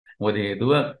මොකද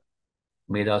හේතුව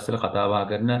මේ දවස්වල කතා බහ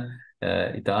කරන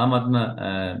ඉතාමත්ම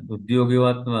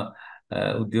උද්‍යෝගීවත්ම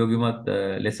උද්‍යෝගිමත්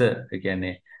ලෙස ඒ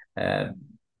කියන්නේ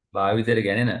භාවිතයට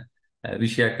ගැනෙන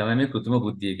විෂයක් තමයි මේ කෘත්‍රිම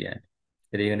බුද්ධිය කියන්නේ.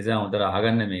 ඒක නිසා හොඳට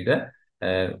අහගන්න මේක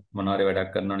මොනවාරි වැඩක්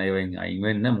කරනවා නම් ඒවෙන් අයින්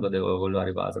වෙන්න. මොකද ඔයගොල්ලෝ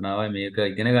හරි වාසනාවයි මේක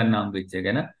ඉගෙන ගන්න හම්බෙච්ච එක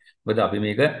ගැන. මොකද අපි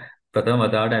මේක ප්‍රථම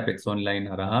වතාවට Apex Online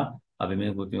හරහා අපි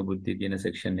මේ කෘත්‍රිම බුද්ධිය කියන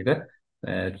සෙක්ෂන් එක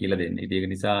කියලා දෙන්නේ. ඒක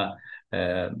නිසා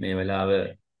මේ වෙලාව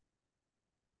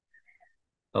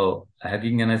ඔව්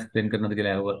හැකින් ගැන එක්ස්ප්ලেইন කරනවද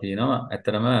කියලා අහුවා තියෙනවා.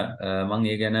 ඇත්තටම මම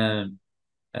ඒ ගැන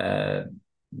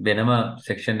වෙනම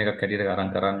සෙක්ෂන් එකක් හැටියට අරන්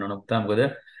කරන්න ඕන පුතා. මොකද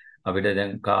අපිට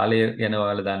දැන් කාලය ගැන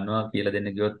ඔයාලා දන්නවා කියලා දෙන්න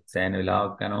ගියොත් සෑහෙන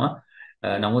වෙලාවක් යනවා.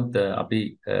 නමුත් අපි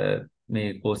මේ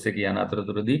කෝස් එක යන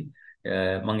අතරතුරදී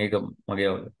මම ඒක මගේ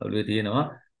ඔළුවේ තියෙනවා.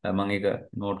 මම ඒක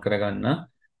නෝට් කරගන්න.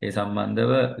 ඒ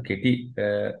සම්බන්ධව කෙටි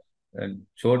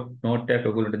ෂෝට් නෝට් එකක්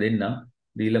ඔයගොල්ලන්ට දෙන්න.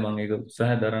 දීලා මම ඒක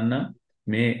උත්සාහ දරන්න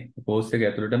මේ කෝස් එක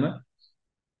ඇතුළටම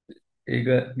ඒක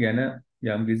ගැන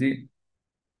යම්කිසි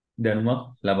දැනුමක්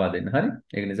ලබා දෙන්න. හරි?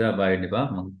 ඒක නිසා බය වෙන්න එපා.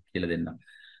 මම කියලා දෙන්නම්.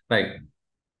 right.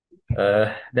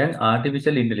 දැන්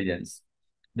artificial intelligence.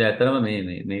 දැන් අතරම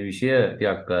මේ විෂය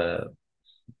ටිකක්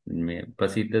මේ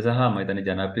ප්‍රසිද්ධ සහ මම හිතන්නේ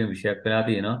ජනප්‍රිය විෂයක් වෙලා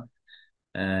තියෙනවා.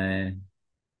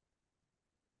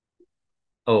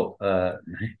 ඔව්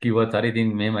කිව්වත් හරි ඉතින්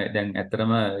මෙහෙම දැන්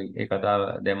ඇත්තටම ඒ කතාව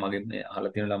දැන් මගේ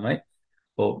අහලා තියෙන ළමයි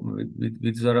ඔව්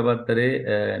විදුසරපත්තරේ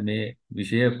මේ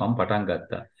විෂය මම පටන්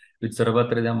ගත්තා.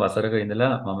 විදුසරපත්තරේ දැන් වසරක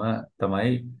ඉඳලා මම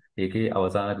තමයි ඒකේ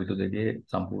අවසාන පිටු දෙකේ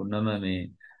සම්පූර්ණම මේ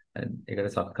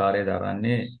ඒකට සත්කාරය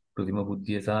දරන්නේ කෘතිම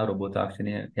බුද්ධිය සහ රොබෝට්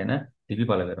තාක්ෂණය ගැන ලිපි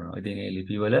පළ කරනවා. ඉතින් මේ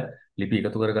ලිපිවල ලිපි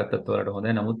එකතු කරගත්තත් ඔයාලට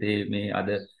හොඳයි. නමුත් මේ අද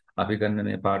අපි කරන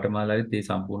මේ පාඨමාලාවෙත් මේ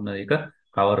සම්පූර්ණ ඒක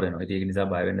කවර් වෙනවා. ඉතින් ඒක නිසා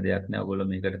බය වෙන්න දෙයක් නැහැ. ඔයගොල්ලෝ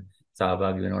මේකට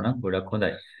සහභාගී වෙනවා නම් ගොඩක්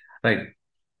හොඳයි. right.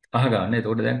 අහගන්න.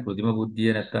 එතකොට දැන් කෘතිම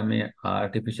බුද්ධිය නැත්තම් මේ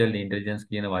ආටිෆිෂල් ඉන්ටෙලිජන්ස්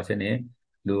කියන වචනේ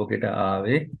ලෝකෙට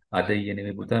ආවේ අද ඊයේ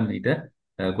නෙමෙයි පුතා මීට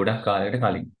ගොඩක් කාලයකට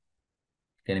කලින්.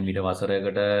 කියන්නේ මීට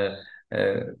වසරයකට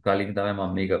කලින් තමයි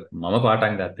මම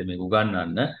පාඩම් ගත්තේ මේක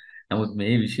උගන්වන්න. නමුත්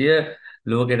මේ විෂය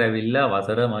ලෝකෙට ඇවිල්ලා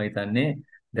වසර මම හිතන්නේ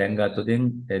දැන් ගත්තොත්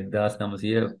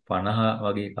 1950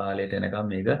 වගේ කාලයට එනකම්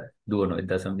මේක දුවනවා.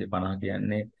 1950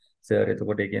 කියන්නේ සර්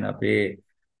එතකොට ඒ කියන්නේ අපේ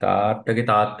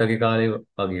තාත්තගේ කාලේ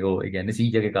වගේ. ඕ ඒ කියන්නේ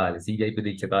සීජගේ කාලේ. සීජයි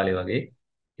ඉපදිච්ච කාලේ වගේ.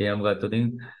 එහෙම ගත්තොත්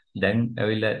දැන්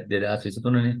ඇවිල්ලා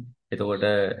 2023 නේ. එතකොට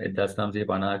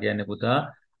 1950 කියන්නේ පුතා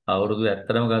අවුරුදු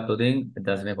ඇත්තටම ගත්තොත්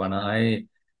 1950යි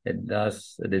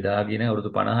 2000 කියන අවුරුදු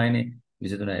 50යිනේ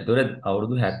 23. ඒතකොට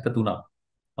අවුරුදු 73ක්.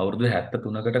 අවුරුදු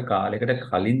 73කට කාලයකට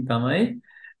කලින් තමයි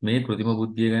මේ කෘතිම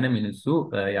බුද්ධිය ගැන මිනිස්සු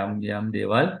යම්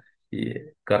දේවල්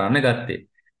කරන්න ගත්තේ.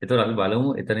 ඒතකොට අපි බලමු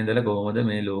එතන ඉඳලා කොහොමද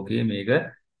මේ ලෝකයේ මේක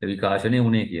විකාශනය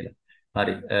වුණේ කියලා.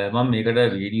 හරි. මම මේකට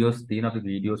වීඩියෝස් තියෙන අපි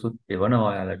වීඩියෝස් උත් එවනවා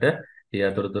ඔයාලට. ඒ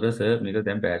අතරතුර සර් මේක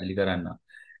දැන් පැහැදිලි කරන්න.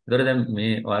 ඒතකොට දැන්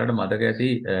මේ ඔයාලට මතක ඇති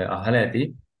අහලා ඇති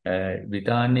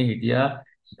බ්‍රිතාන්‍යයේ හිටියා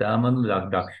ඉතාමත්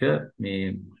දක්ෂ මේ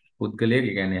පුද්ගලයෙක්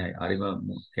කියන්නේ හරිම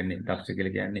කියන්නේ දක්ෂ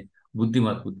කියලා කියන්නේ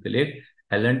බුද්ධිමත් පුද්ගලයෙක්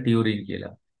ඇලන් ටියුරින්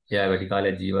කියලා. එයා වැඩි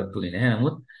කාලයක් ජීවත් වුණේ නැහැ.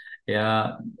 නමුත් එයා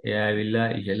ඇවිල්ලා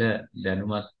ඉහළ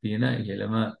දැනුමක් තියෙන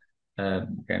ඉහළම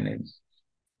කියන්නේ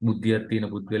බුද්ධියක් තියෙන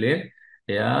පුද්ගලයෙක්.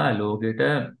 එයා ලෝකෙට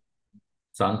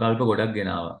සංකල්ප ගොඩක්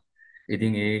ගෙනාවා.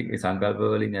 ඉතින් ඒ සංකල්ප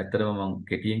වලින් ඇත්තටම මම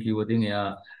කෙටියෙන් කිව්වොත් එයා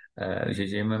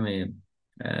විශේෂයෙන්ම මේ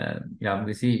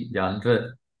යම්කිසි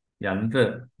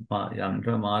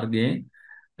යන්ත්‍ර මාර්ගයෙන්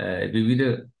විවිධ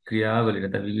ක්‍රියාවලින්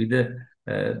නැත්නම් විවිධ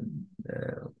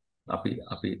අපි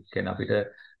කියන්නේ අපිට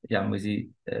යම්කිසි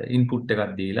ඉන්පුට්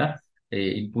එකක් දීලා ඒ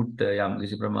ඉන්පුට්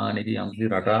යම්කිසි ප්‍රමාණයකින්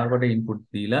යම්කිසි රටාවකට ඉන්පුට්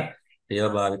දීලා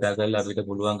ඒවා භාවිතා කරලා අපිට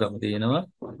පුළුවන්කම තියෙනවා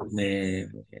මේ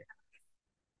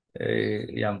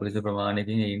යම්කිසි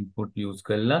ප්‍රමාණයකින් ඉන්පුට් යූස්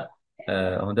කරලා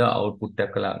හොඳ අවුට්පුට්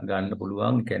එකක් ගන්න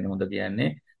පුළුවන්. කියන්නේ හොඳ කියන්නේ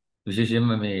විශේෂයෙන්ම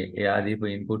මේ එයා දීපු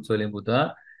ඉන්පුට්ස් වලින් පුතා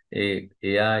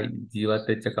එයා ජීවත්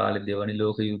වෙච්ච කාලේ දෙවනි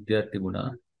ලෝක යුද්ධයක් තිබුණා.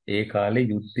 ඒ කාලේ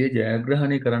යුද්ධය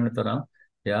ජයග්‍රහණය කරන්න තරම්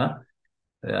එයා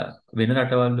වෙන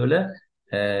රටවල් වල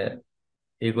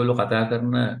ඒගොල්ලෝ කතා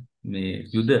කරන මේ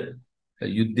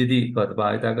යුද්ධෙදී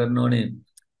භාවිතා කරන ඕනේ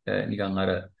නිකන්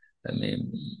අර මේ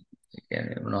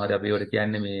කියන්නේ මොනවද අපි ඒවට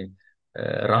කියන්නේ මේ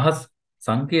රහස්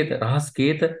සංකේත රහස්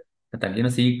කේත නැත්නම් කියන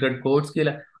සීක්‍රට් කෝඩ්ස්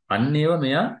කියලා අන්න ඒවා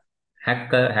මෙයා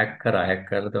හැක්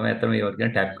කරලා තමයි අතන ඒවා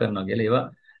කියන ටැප් කරනවා කියලා ඒවා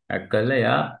හැක් කරලා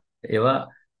එයා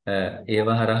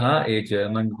ඒවා හරහා ඒ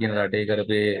ජර්මන් කියන රටේ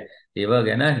කරපේ ඒවා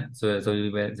ගැන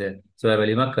සොයා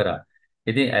බැලීමක් කරා.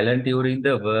 ඉතින් Allan ටියුරින්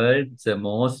the world's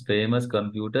most famous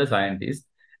computer scientist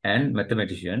and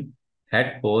mathematician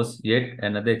had posed yet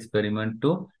another experiment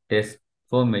to test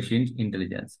for machine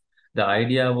intelligence. The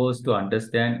idea was to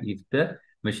understand if the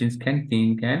machines can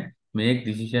think and make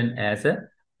decision as a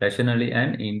rationally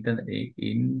and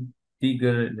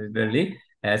integrally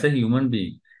as a human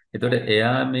being. එතකොට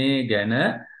එයා මේ ගැන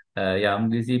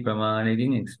යම්කිසි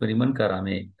ප්‍රමාණයකින් experiment කරා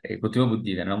මේ කෘත්‍රිම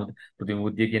බුද්ධිය ගැන. නමුත් කෘත්‍රිම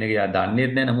බුද්ධිය කියන එක එයා දන්නේ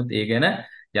නැහැ. නමුත් ඒ ගැන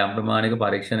යම් ප්‍රමාණයක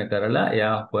පරීක්ෂණ කරලා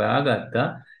එයා හොයාගත්තා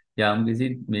යම්කිසි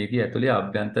මේකේ ඇතුලේ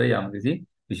අභ්‍යන්තර යම්කිසි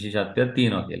විශේෂත්වයක්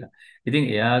තියෙනවා කියලා. ඉතින්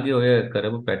එයාගේ ඔය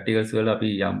කරපු ප්‍රැක්ටිකල්ස් වල අපි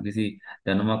යම්කිසි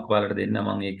දැනුමක් ඔයාලට දෙන්න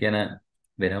මම ඒක ගැන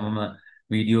වෙනමම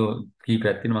වීඩියෝ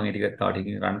කීපයක් තියෙනවා. මම ඒ ටික තව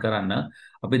ටිකකින් රන් කරන්න.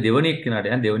 අපි දෙවෙනි එක්කෙනාට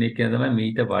යන දෙවෙනි එක්කෙනා තමයි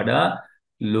මීට වඩා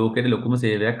ලෝකෙට ලොකුම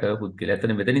සේවයක් කරපු පුද්ගලයා.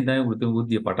 එතන මෙතනින් තමයි කෘත්‍රිම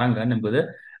බුද්ධිය පටන් ගන්න. මොකද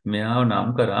මෙයාව නම්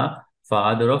කරා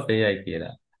father of AI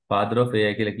කියලා. father of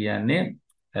AI කියලා කියන්නේ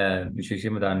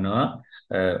විශේෂයෙන්ම දන්නවා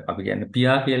අපි කියන්නේ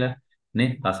පියා කියලා නේ.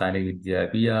 රසායනික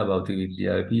විද්‍යාවේ පියා, භෞතික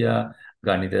විද්‍යාවේ පියා,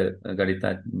 ගණිත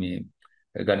මේ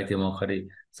ගණිතය මොකක් හරි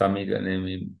සමීකරණ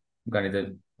මේ ගණිත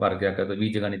වර්ගයක් අත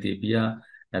බීජ ගණිතයේ පියා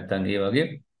නැත්නම් ඒ වගේ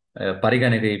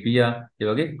පරිගණකයේ පියා ඒ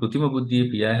වගේ කෘත්‍රිම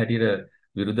බුද්ධියේ පියා හැටියට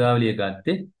විරුදාවලිය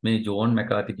ගත්තේ මේ ජෝන්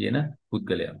මැකාති කියන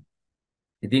පුද්ගලයා.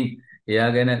 ඉතින් එයා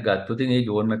ගැන ගත්තොත් මේ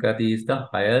John මැකාති is the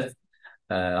highest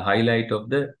highlight of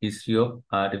the history of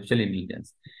artificial intelligence.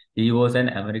 He was an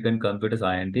American computer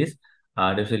scientist,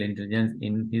 artificial intelligence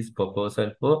in his proposal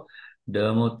for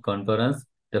Dermot Conference,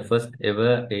 the first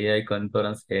ever AI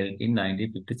conference held in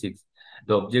 1956.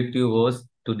 The objective was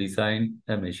to design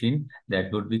a machine that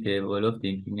would be capable of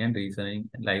thinking and reasoning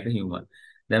like a human.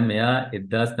 දැන් මෙයා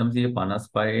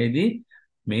 1955 දී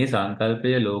මේ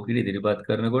සංකල්පය ලෝකෙට ඉදිරිපත්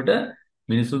කරනකොට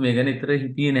මිනිස්සු මේ ගැන විතර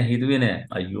හිතුවේ නැහැ.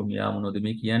 අයියෝ මෙයා මොනවද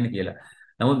මේ කියන්නේ කියලා.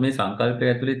 නමුත් මේ සංකල්පය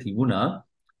ඇතුලේ තිබුණා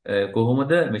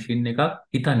කොහොමද මැෂින් එකක්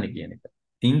හිතන්නේ කියන එක.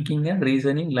 thinking and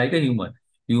reasoning like a human.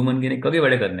 human කෙනෙක් වගේ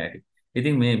වැඩ කරන හැටි.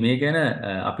 ඉතින් මේ ගැන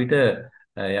අපිට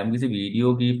යම්කිසි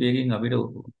වීඩියෝ කීපයකින් අපිට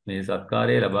මේ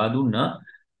සත්කාරය ලබා දුන්නා.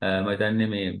 මම හිතන්නේ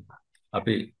මේ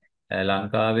අපි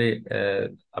ලංකාවේ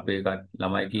අපේ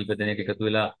ළමයි කීප දෙනෙක් එකතු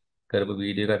වෙලා කරපු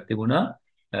වීඩියෝ එකක් තිබුණා.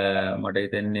 මට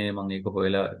හිතෙන්නේ මම ඒක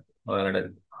හොයලා ඔයාලට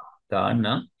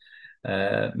දාන්නම්.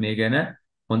 මේ ගැන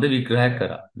හොඳ විග්‍රහයක්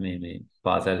කරා. මේ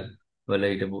පාසල් වල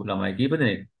හිටපු ළමයි කීප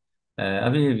දෙනෙක්.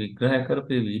 අපි විග්‍රහයක්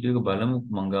කරපු වීඩියෝ එක බලමු.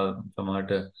 මම ගාව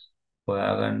සමහරට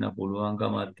හොයාගන්න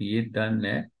පුළුවන්කම තියෙද්ද දන්නේ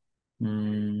නැහැ.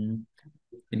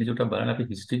 ඉන්නේ චුට්ටක් බලන්න අපි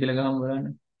හිස්ටරි කියලා ගහමු බලන්න.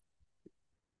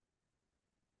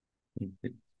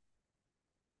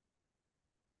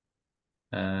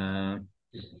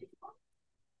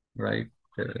 right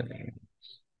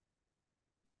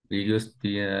videos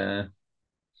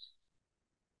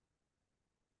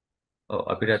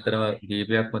අපිට ඇත්තටම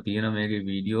කීපයක්ම තියෙනවා මේකේ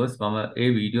වීඩියෝස්. මම ඒ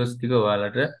වීඩියෝස් ටික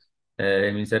ඔයාලට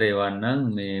එමිසර එවන්නම්.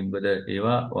 මේ මොකද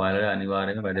ඒවා ඔයාලට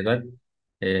අනිවාර්යෙන්ම වැදගත්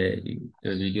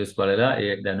වීඩියෝස් බලලා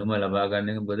ඒ දැනුම ලබා ගන්න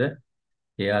එක. මොකද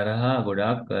ඒ හරහා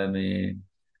ගොඩාක්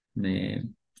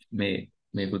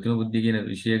මේ කෘත්‍රිම බුද්ධිය කියන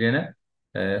විෂය ගැන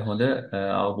හොඳ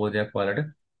අවබෝධයක් ඔයාලට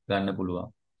ගන්න පුළුවන්.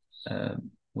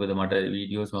 මොකද මට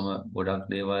වීඩියෝස් මම ගොඩක්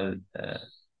දේවල්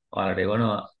ඔයාලට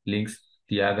එවනවා. ලින්ක්ස්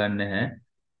තියාගන්න නැහැ.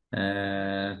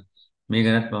 මේ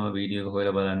ගැනත් මම වීඩියෝ එක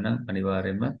හොයලා බලන්නම්.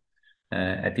 අනිවාර්යයෙන්ම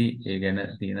ඇති ඒ ගැන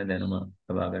තියෙන දැනුම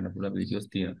ලබා ගන්න පුළුවන් වීඩියෝස්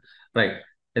තියෙනවා. right.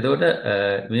 එතකොට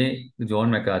මේ ජෝන්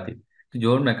මැකාති.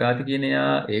 ජෝන් මැකාති කියන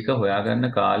එයා ඒක හොයාගන්න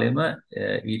කාලෙම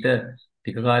ඊට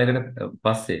ටික කාලයකට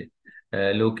පස්සේ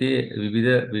ලෝකයේ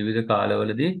විවිධ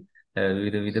කාලවලදී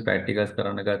විවිධ ප්‍රැක්ටිකල්ස්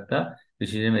කරන්න ගත්තා.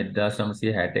 විශේෂයෙන්ම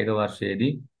 1961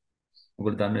 වර්ෂයේදී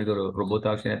ඔයගොල්ලෝ දන්න එක රොබෝ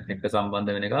තාක්ෂණයත් එක්ක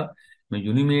සම්බන්ධ වෙන එකක්. මේ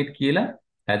යුනිමේට් කියලා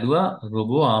හැදුවා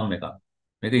රොබෝ ආර්ම් එකක්.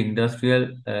 මේක ඉන්ඩස්ට්‍රියල්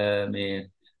මේ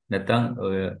නැත්තම්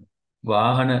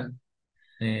වාහන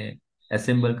මේ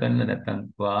ඇසෙම්බල් කරන නැත්තම්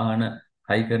වාහන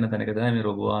හයි කරන තැනක තමයි මේ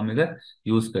රොබෝ ආර්ම් එක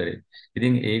යූස් කරේ.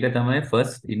 ඉතින් ඒක තමයි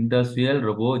first industrial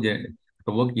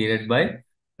robot created by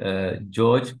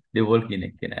George ඩෙවොල්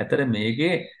කෙනෙක් කියන. ඇතර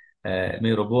මේකේ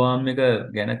මේ රොබෝ ආර්ම් එක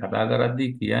ගැන කතා කරද්දී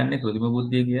කියන්නේ කෘත්‍රිම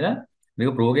බුද්ධිය කියලා. මේක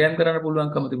ප්‍රෝග්‍රෑම් කරන්න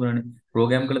පුළුවන්කම තිබුණානේ.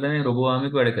 ප්‍රෝග්‍රෑම් කළා තමයි රොබෝ ආර්ම්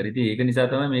එක වැඩ කරේ. ඉතින් ඒක නිසා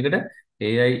තමයි මේකට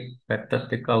AI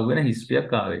පැත්තත් එක්ක අහුවෙන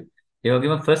හිස්ටරියක් ආවේ. ඒ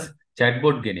වගේම ෆස්ට්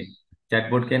chatbot කෙනෙක්.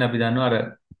 chatbot කියන්නේ අපි දන්නවා අර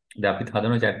දැන් අපි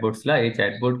හදන chatbotsලා ඒ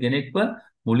chatbot කෙනෙක්ව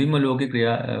මුලින්ම ලෝකේ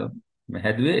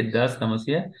හැදුවේ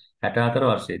 1964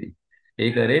 වර්ෂයේදී. ඒ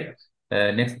කරේ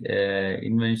next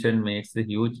invention makes the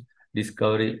huge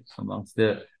discovery amongst the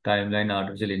timeline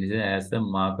artificial intelligence as the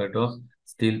market of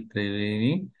still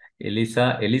thriving. Elisa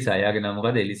යාගේ නම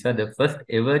මොකද? Elisa the first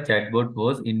ever chatbot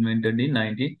was invented in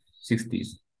 1960s.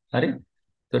 හරි.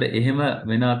 ඒතකොට එහෙම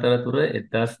වෙන අතරතුර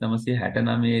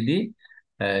 1969 දී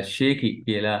ෂේකි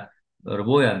කියලා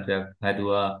රොබෝ යන්ත්‍රයක්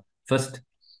හැදුවා. ෆස්ට්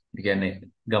කියන්නේ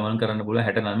ගමන් කරන්න පුළුවන්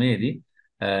 69 දී.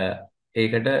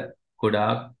 ඒකට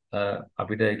ගොඩාක්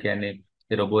අපිට කියන්නේ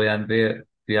ඒ රොබෝ යන්ත්‍රය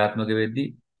ක්‍රියාත්මක වෙද්දී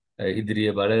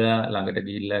ඉදිරිය බලලා ළඟට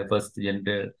ගිහිල්ලා first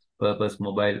general purpose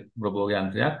mobile robot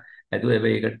යන්ත්‍රයක් හැදුවා.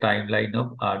 හැබැයි ඒක timeline of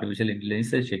artificial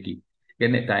intelligence checking.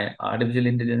 කියන්නේ artificial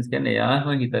intelligence කියන්නේ එයාම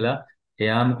හිතලා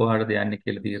එයාම කොහටද යන්නේ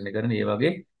කියලා තීරණය කරන ඒ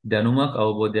වගේ දැනුමක්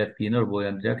අවබෝධයක් තියෙන රොබෝ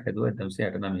යන්ත්‍රයක් හැදුවා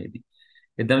 1969 දී.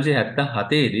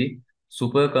 1977 දී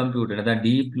සුපර් කම්පියුටර් නැත්නම්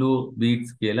ඩීප් බ්ලූ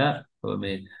බීට්ස් කියලා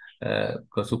මේ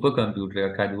සුපර් කම්පියුටර්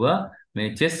එකක් හදුවා මේ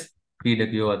චෙස්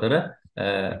ක්‍රීඩකයෝ අතර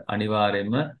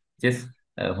අනිවාර්යයෙන්ම චෙස්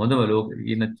හොඳම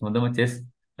ඉන්න හොඳම චෙස්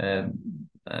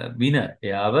වින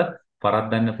එයාව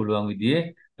පරද්දන්න පුළුවන් විදිහේ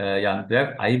යන්ත්‍රයක්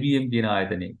IBM කියන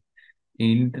ආයතනයේ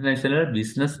ඉන්ටර්නැෂනල්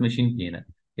බිස්නස් මැෂින් කියන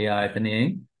ඒ ආයතනයෙන්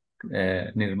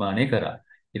නිර්මාණය කරා.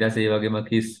 ඊට පස්සේ ඒ වගේම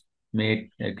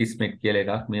කිස්මෙට් කියලා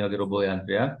එකක් මේ වගේ රොබෝ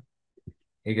යන්ත්‍රයක්.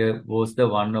 ඒක was the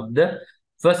one of the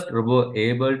first robot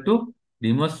able to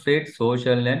demonstrate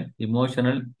social and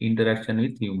emotional interaction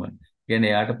with human.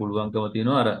 කියන්නේ එයාට පුළුවන්කම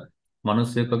තියෙනවා අර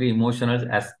මිනිස්සෙක් වගේ emotional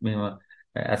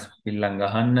as පිල්ලම්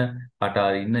ගහන්න, කට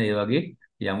අරින්න ඒ වගේ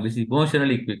යම්කිසි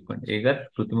emotional equipment. ඒකත්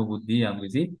කෘත්‍රිම බුද්ධිය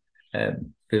යම්කිසි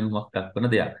පෙනුමක් දක්වන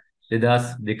දෙයක්.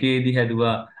 2002 දී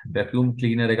හැදුවා වැකියුම්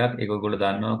ක්ලීනර් එකක්. ඒක ඔයගොල්ලෝ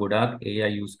දන්නවා ගොඩාක්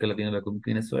AI යූස් කරලා තියෙන වැකියුම්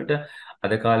ක්ලීනර්ස් වලට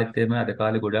අද කාලෙත් එම අද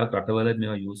කාලේ ගොඩාක් රටවල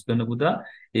මේවා යූස් කරන පුතා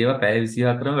ඒවා පැය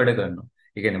 24ම වැඩ කරනවා.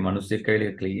 ඒ කියන්නේ මිනිස්සෙක්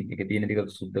ඇවිල්ලා ක්ලීන් එකේ තියෙන ටික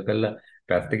සුද්ධ කරලා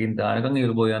පැත්තකින් දානකම් ඒ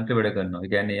රොබෝ යන්ත්‍රය වැඩ කරනවා.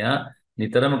 ඒ කියන්නේ එයා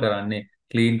නිතරම කරන්නේ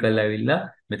ක්ලීන් කරලා ඇවිල්ලා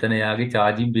මෙතන එයාගේ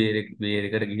charging බේර්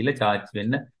එකට ගිහිල්ලා charge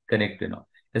වෙන්න කනෙක්ට් වෙනවා.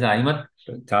 ඊට පස්සේ අයිමත්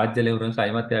charge එක ඉවරනස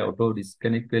අයිමත් එයා ඔටෝ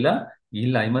ඩිස්කනෙක්ට් වෙලා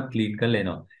ගිහිල්ලා අයිමත් ක්ලීන් කරලා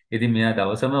එනවා. ඉතින් මෙයා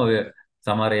දවසම ඔය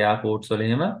සමහර එයාපෝට්ස් වල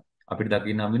එහෙම අපිට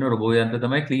දකින්න හම්බ වෙන රොබෝ යන්ත්‍ර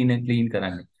තමයි ක්ලීන්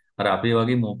කරන්නේ. අර අපේ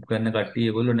වගේ මොප් කරන කට්ටිය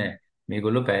ඒගොල්ලෝ නෑ.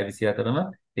 මේගොල්ලෝ පැය 24ම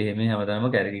එහෙම හැමදාම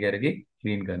කැරකි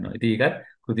ක්ලීන් කරනවා. ඉතින් ඒකත්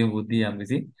කෘත්‍රිම බුද්ධිය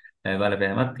යම්කිසි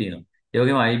බලපෑමක් තියෙනවා. ඒ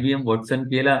වගේම IBM Watson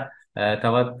කියලා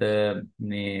තවත්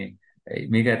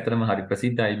මේක ඇත්තටම හරි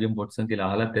ප්‍රසිද්ධ IBM Watson කියලා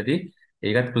අහලත් ඇති.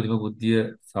 ඒකත් කෘත්‍රිම බුද්ධිය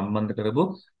සම්බන්ධ කරපු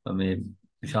මේ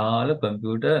විශාල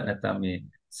කම්පියුටර් නැත්නම් මේ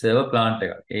සර්වර් ප්ලාන්ට්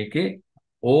එකක්. ඒකේ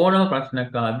ඕනම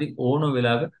ප්‍රශ්නයක් අහද්දි ඕනම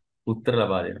වෙලාවක උත්තර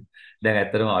ලබා දෙනවා. දැන්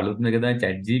ඇත්තටම අලුත්ම එක තමයි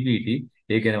ChatGPT.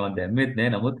 ඒක ගැන මම දැම්මෙත් නෑ.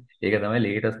 නමුත් ඒක තමයි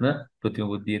ලේටස්ට්ම කෘත්‍රිම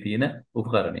බුද්ධිය තියෙන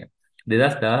උපකරණය.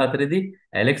 2014 දී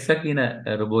Alexa කියන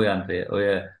රොබෝ යන්ත්‍රය ඔය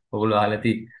ඔයගොල්ලෝ අහලා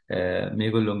ඇති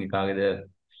මේගොල්ලෝගේ කාගේද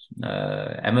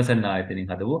Amazon ආයතනයෙන්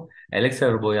හදපු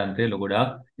Alexa රොබෝ යන්ත්‍රය ගොඩාක්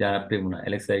ජනප්‍රිය වුණා.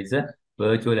 Alexa is a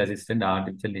virtual assistant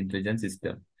artificial intelligence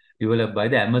system developed by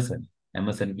the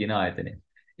Amazon කියන ආයතනය.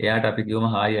 එයාට අපි කිව්වම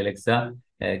hi Alexa,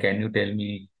 can you tell me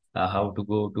how to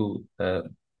go to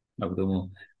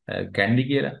candy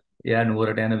කියලා. එයා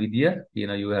නුවරට යන විදිය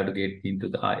you have to get into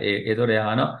the ඒතොර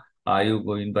එයා are you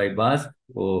going by bus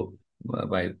or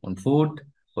by on foot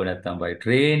or නැත්නම් by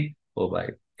train or by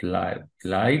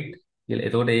flight කියලා.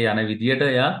 එතකොට ඒ යන විදියට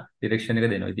එයා ඩිරෙක්ෂන් එක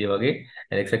දෙනවා. ඉතින් ඒ වගේ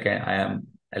Alexa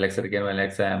කියනවා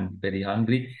Alexa I am very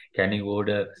hungry, can you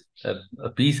order a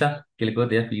pizza කියලා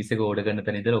කිව්වොත් එයා pizza එක order කරන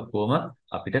තැන ඉඳලා ඔක්කොම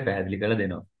අපිට පැහැදිලි කරලා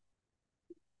දෙනවා.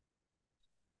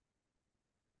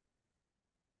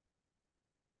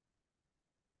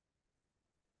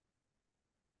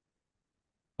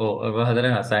 ඔව්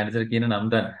හදන සයන්ටිස්ට් කියන නම්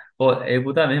දන්න. ඔව් ඒ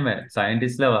පුතා මෙහෙම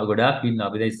සයන්ටිස්ට්ලා ගොඩාක් ඉන්නවා.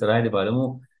 අපි දැන් ඉස්සරහදී බලමු.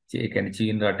 ඒ කියන්නේ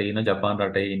චීන රටේ ඉන්නවා, ජපාන්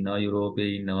රටේ ඉන්නවා,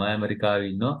 යුරෝපයේ ඉන්නවා, ඇමරිකාවේ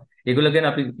ඉන්නවා. ඒගොල්ලෝ ගැන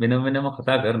අපි වෙනම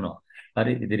කතා කරනවා.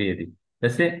 හරි ඉදිරියේදී.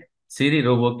 ඊපස්සේ Siri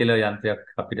රෝබෝ කියලා යන්ත්‍රයක්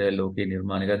අපිට ලෝකේ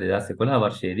නිර්මාණය කළා 2011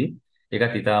 වර්ෂයේදී.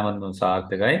 ඒකත් ඉතාමත්ම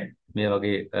සාර්ථකයි. මේ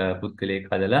වගේ පුද්ගලයෙක්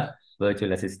හදලා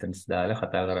virtual assistants දාලා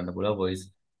කතා කරන්න පුළුවන් voice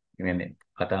කියන්නේ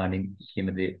කතාහඬින් කියන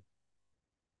දේ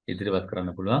ඉදිරිපත්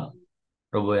කරන්න පුළුවන්.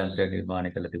 රොබෝ යන්ත්‍රයක් නිර්මාණය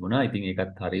කරලා තිබුණා. ඉතින්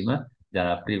ඒකත් හරීම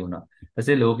ජනප්‍රිය වුණා.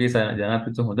 ඊපස්සේ ලෝකයේ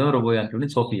ජනප්‍රිය හොඳම රොබෝ යන්ත්‍රය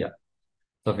උනේ සොෆියා.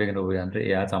 සොෆියා කියන රොබෝ යන්ත්‍රය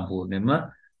එයා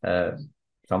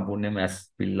සම්පූර්ණයෙන්ම ඇස්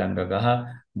පිල්ලංග ගහ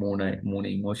මූණ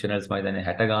ඉමෝෂනල්ස් මම දැන්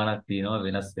 60 ගාණක් තියෙනවා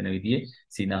වෙනස් වෙන විදිහේ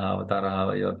සිනහව තරහව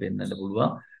ඒවා පෙන්වන්න පුළුවන්.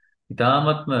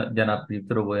 ඉතාමත්ම ජනප්‍රිය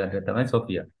රොබෝ යන්ත්‍රය තමයි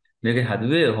සොෆියා. මේක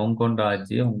හැදුවේ හොංකොන්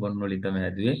රාජ්‍යයේ හොංකොන් වලින් තමයි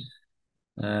හැදුවේ.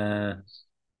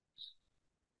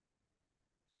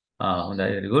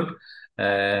 හොඳයි very good.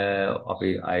 අපි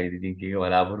ඉතින් කීක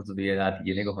බලාපොරොත්තු තියලා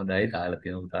තියෙන එක හොඳයි තාලා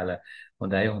තියෙන උතාලා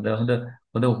හොඳයි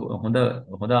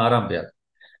හොඳ ආරම්භයක්.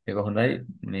 ඒක හොඳයි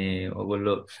මේ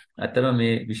ඔයගොල්ලෝ ඇත්තටම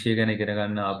මේ විෂය ගැන ඉගෙන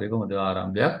ගන්න ආපේක හොඳ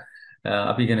ආරම්භයක්.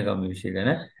 අපි ඉගෙන ගමු මේ විෂය ගැන.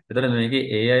 එතකොට මේකේ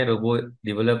AI robot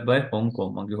developed by Hong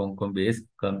Kong මගේ Hong Kong based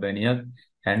company එක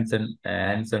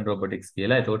Hanson Robotics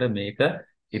කියලා. එතකොට මේක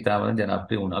ඉතාමත්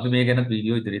ජනප්‍රිය වුණා. අපි මේ ගැන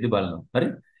වීඩියෝ ඉදිරියේදී බලනවා. හරි.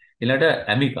 ඊළඟට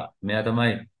ඇමිකා. මෙයා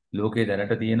තමයි ලෝකේ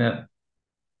දැනට තියෙන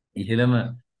ඉහළම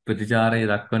ප්‍රතිචාරය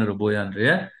දක්වන රොබෝ යන්ත්‍රය.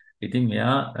 ඉතින්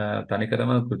මෙයා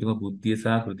තනිකරම කෘත්‍රිම බුද්ධිය සහ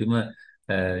කෘත්‍රිම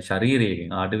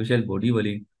ශරීරයෙන් ආටිෆිෂල් බොඩි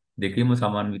වලින් දෙකම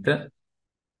සමන්විත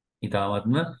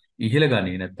ඉතාමත්ම ඉහළ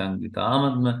ගන්නේ නැත්නම්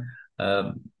ඉතාමත්ම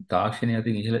තාක්ෂණය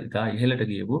අතින් ඉහළට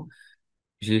ගියපු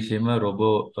විශේෂයෙන්ම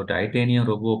ටයිටේනියම්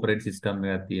රොබෝ ඔපරේටිං සිස්ටම්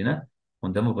එකක් තියෙන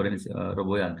හොඳම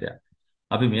රොබෝ යන්ත්‍රයක්.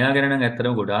 අපි මෙයා ගැන නම්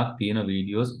ඇත්තටම ගොඩාක් තියෙන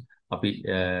වීඩියෝස් අපි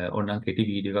ඕනනම් කෙටි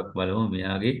වීඩියෝ එකක් බලමු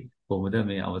මෙයාගේ කොහොමද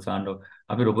මේ අවසාන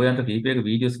අපි රොබෝ යන්ත්‍ර කීපයක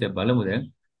වීඩියෝස් ටික බලමු දැන්.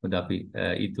 මොකද අපි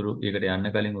ඊතුරු ඒකට යන්න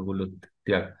කලින් ඔයගොල්ලෝ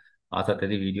ටිකක් ආසත්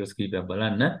ඇති වීඩියෝස් කීපයක්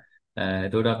බලන්න.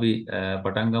 එතකොට අපි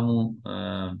පටන් ගමු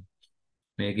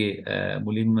මේකේ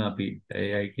මුලින්ම අපි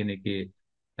AI කියන එකේ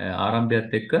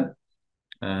ආරම්භයත් එක්ක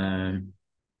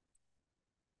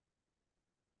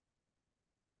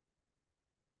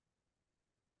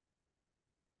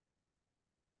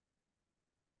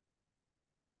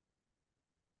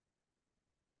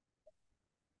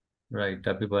right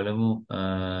අපි බලමු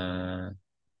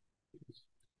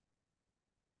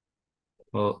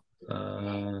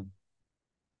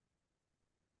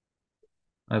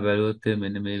අපි බලුවොත්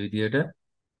මෙන්න මේ විදියට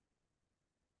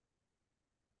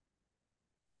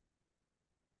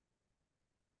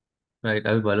right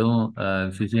අපි බලමු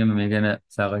විශේෂයෙන්ම මේ ගැන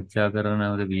සාකච්ඡා කරන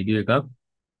වීඩියෝ එකක්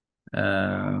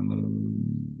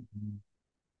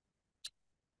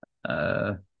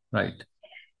right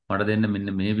මට දෙන්න මෙන්න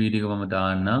මේ වීඩියෝ එක මම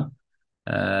දාන්නම්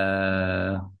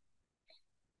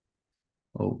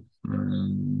ඔව්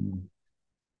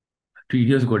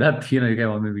වීඩියෝස් ගොඩක් තියෙන එකයි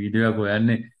මම මේ වීඩියෝ එක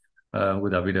හොයන්නේ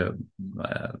මොකද අපිට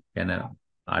කියන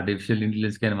ආටිෆිෂල්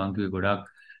ඉන්ටෙලිජන්ස් කියන මම කිව්වේ ගොඩක්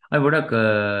අපි ගොඩක්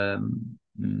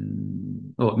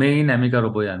ඔව් මේ ඉන්නේ ඇමිකා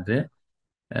රොබෝ යන්ත්‍රය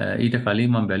ඊට කලින්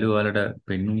මම බැලුවා ඔයාලට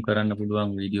පෙන්눔 කරන්න පුළුවන්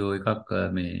වීඩියෝ එකක්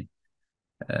මේ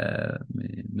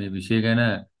විෂය ගැන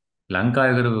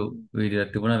ලංකාවේ කරපු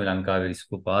වීඩියෝයක් තිබුණා මේ ලංකාවේ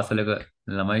ඉස්කෝ පාසලක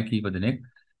ළමයි කීප දෙනෙක්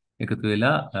එකතු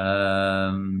වෙලා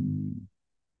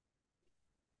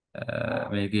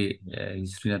මේකේ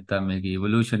හිස්ටරි නැත්තම් මේකේ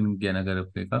ඉවොලුෂන් ගැන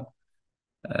කරපු එකක්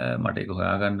මට ඒක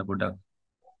හොයාගන්න පොඩ්ඩක්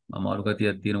අමාරු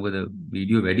ගතියක් තියෙන මොකද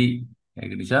වීඩියෝ වැඩි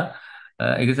ඒක නිසා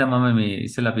මම මේ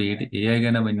ඉස්සෙල්ලා අපි AI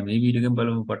ගැන මෙන්න මේ වීඩියෝ එකෙන්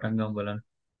බලමු පටන් ගමු බලන්න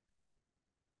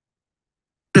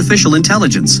Artificial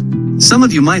intelligence. Some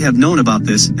of you might have known about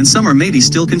this and some are maybe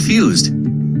still confused.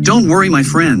 Don't worry my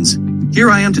friends. Here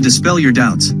I am to dispel your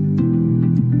doubts.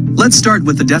 Let's start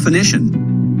with the definition.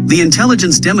 The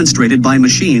intelligence demonstrated by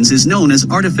machines is known as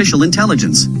artificial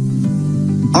intelligence.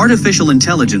 Artificial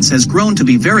intelligence has grown to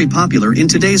be very popular in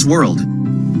today's world.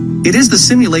 It is the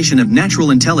simulation of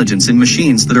natural intelligence in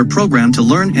machines that are programmed to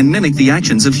learn and mimic the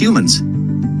actions of humans.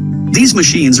 These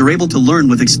machines are able to learn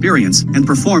with experience and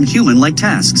perform human-like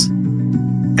tasks.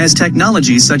 As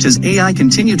technologies such as AI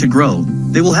continue to grow,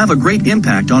 they will have a great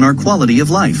impact on our quality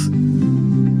of life.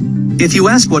 If you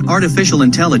ask what artificial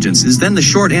intelligence is, then the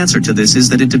short answer to this is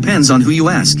that it depends on who you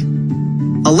ask.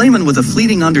 A layman with a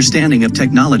fleeting understanding of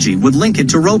technology would link it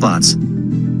to robots.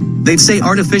 They'd say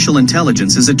artificial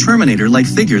intelligence is a Terminator-like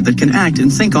figure that can act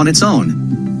and think on its own.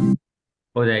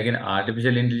 If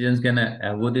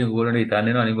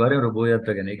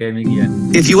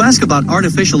you ask about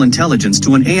artificial intelligence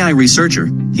to an AI researcher,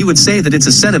 he would say that it's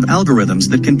a set of algorithms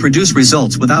that can produce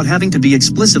results without having to be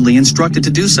explicitly instructed to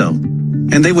do so.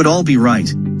 And they would all be right.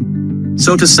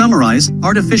 So to summarize,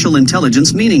 artificial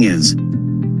intelligence meaning is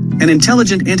an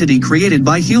intelligent entity created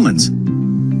by humans,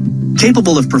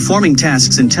 capable of performing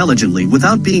tasks intelligently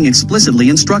without being explicitly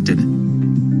instructed,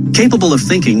 capable of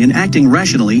thinking and acting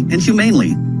rationally and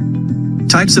humanely.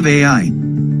 Types of AI.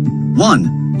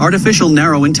 1. Artificial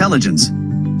narrow intelligence.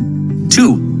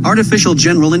 2. Artificial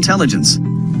general intelligence.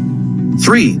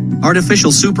 3.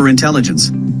 Artificial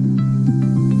superintelligence.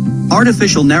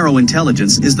 Artificial narrow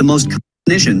intelligence is the most common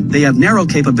definition. They have narrow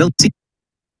capability.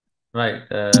 Right.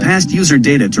 Past user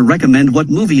data to recommend what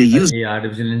movie a user.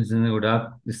 Artificial intelligence ගොඩාක්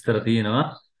විස්තර තියෙනවා.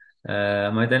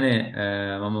 මම හිතන්නේ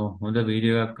මම හොඳ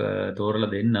video එකක් තෝරලා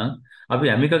දෙන්නම්. අපි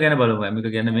ඇමිකා ගැන බලමු. ඇමිකා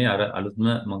කියන්නේ මේ අර අලුත්ම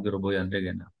මගේ රොබෝ යන්ත්‍රය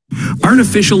ගැන.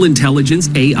 Artificial intelligence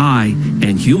AI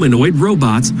and humanoid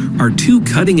robots are two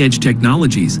cutting-edge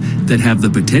technologies that have the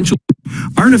potential.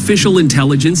 Artificial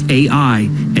intelligence AI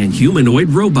and humanoid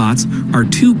robots are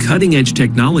two cutting-edge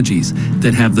technologies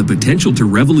that have the potential to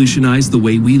revolutionize the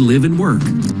way we live and work.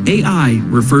 AI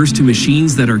refers to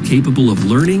machines that are capable of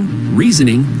learning,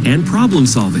 reasoning, and problem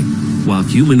solving, while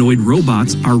humanoid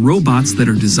robots are robots that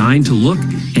are designed to look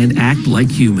and act like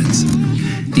humans.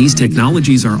 These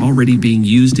technologies are already being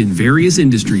used in various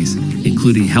industries,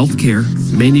 including healthcare,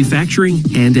 manufacturing,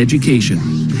 and education.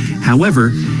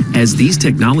 However, as these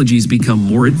technologies become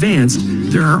more advanced,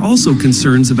 there are also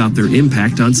concerns about their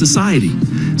impact on society,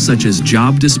 such as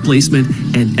job displacement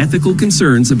and ethical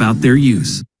concerns about their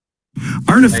use.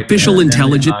 Artificial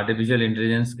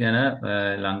intelligence ගැන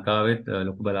ලංකාවෙත්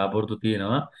ලොකු බලාපොරොත්තු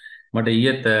තියෙනවා. මට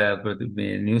ඊයේත්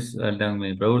මේ news නැත්නම් මේ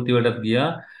ප්‍රවෘත්ති වලට ගියා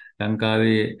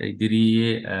ලංකාවේ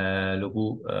ඉදිරියේ ලොකු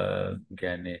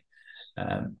කියන්නේ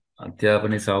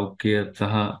අධ්‍යාපනයේ සෞඛ්‍ය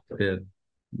සහ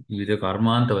විවිධ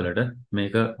කර්මාන්තවලට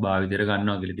මේක භාවිතයට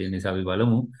ගන්නවා කියලා තියෙන නිසා අපි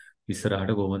බලමු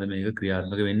ඉස්සරහට කොහොමද මේක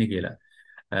ක්‍රියාත්මක වෙන්නේ කියලා.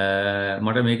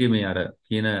 මට මේකේ මේ අර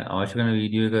කියන අවශ්‍ය කරන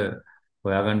වීඩියෝ එක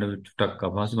හොයාගන්න ටිකක්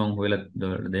අපහසු මම හොයලා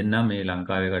දෙන්නම් මේ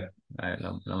ලංකාවේ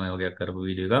ළමයි වගේක් කරපු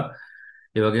වීඩියෝ එකක්.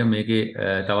 ඒ වගේම මේකේ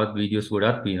තවත් වීඩියෝස්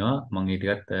ගොඩක් තියෙනවා. මම ඒ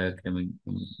ටිකත්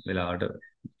වෙලාවට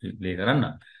ප්ලේ කරන්න.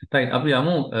 right අපි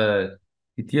යමු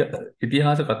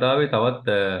ඉතිහාස කතාවේ තවත්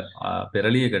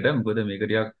පෙරලියකට. මොකද මේක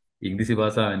ටිකක් ඉංග්‍රීසි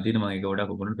භාෂාවෙන් තියෙන මම ඒක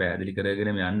ගොඩක් ඔයගොල්ලන්ට පැහැදිලි කරගෙන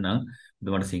යන්නම්.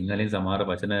 මොකද මට සිංහලෙන් සමහර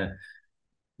වචන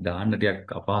දාන්න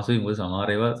ටිකක් අපහසුයි. මොකද සමහර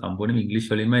ඒවා සම්පූර්ණයෙන්ම ඉංග්‍රීසි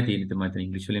වලින්මයි තියෙන්නේ. මම හිතන්නේ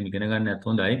ඉංග්‍රීසි වලින් ඉගෙන ගන්නත්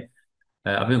හොඳයි.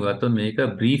 අපි ගත්තොත් මේක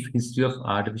brief history of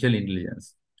artificial intelligence.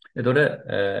 එතකොට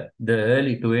the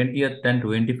early 20th and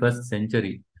 21st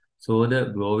century saw the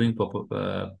growing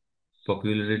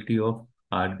popularity of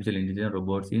artificial intelligence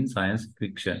robots in science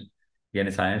fiction.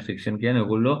 කියන්නේ science fiction කියන්නේ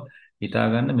ඔයගොල්ලෝ හිතා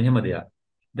ගන්න මෙහෙම දෙයක්.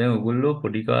 දැන් ඔයගොල්ලෝ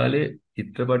පොඩි කාලේ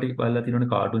චිත්‍රපටි බලලා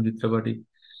තියෙනවනේ කාටුන් චිත්‍රපටි.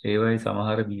 ඒවයි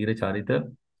සමහර වීර චරිත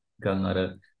නිකන් අර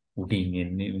උඩින්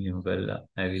එන්නේ මෙහෙම කරලා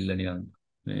ඇවිල්ලා නිකන්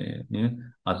මේ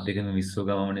අත් දෙකම විශ්ව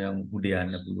ගමන නිකන් උඩ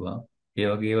යන්න පුළුවන්. ඒ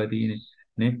වගේ ඒවා තියෙන්නේ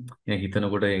නේ. නිකන්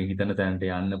හිතනකොට හිතන තැනට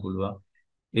යන්න පුළුවන්.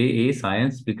 ඒ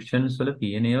සයන්ස් ෆික්ෂන්ස් වල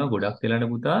තියෙන ඒවා ගොඩක්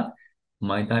වෙලාට පුතා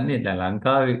මම හිතන්නේ දැන්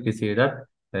ලංකාවේ කෙසේදත්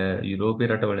යුරෝපීය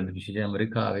රටවල විශේෂයෙන්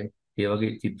ඇමරිකාවේ ඒ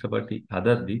වගේ චිත්‍රපටි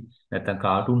හදද්දි නැත්නම්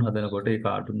කාටුන් හදනකොට ඒ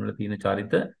කාටුන් වල තියෙන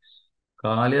චරිත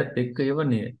කාලයත් එක්ක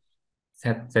ඒවනේ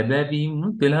සැබෑ වීම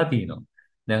වෙලා තියෙනවා.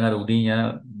 දැන් අර උඩින් යන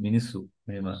මිනිස්සු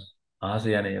මෙහෙම ආස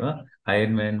යන ඒවා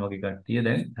අයර්න් මෑන් වගේ කට්ටිය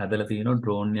දැන් හදලා තියෙනවා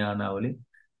ඩ්‍රෝන් යානාවලින්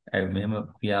මෙහෙම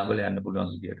පියාඹල යන්න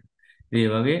පුළුවන් විදියට. ඒ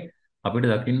වගේ අපිට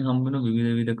දකින්න හම්බ වෙන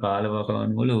විවිධ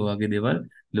කාලවකවානු වල ඔය වගේ දේවල්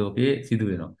ලෝකයේ සිදු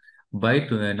වෙනවා. By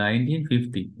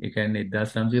 1950 ඒ කියන්නේ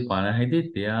 1950 දී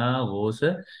there was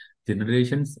a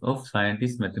generations of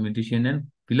scientists, mathematicians and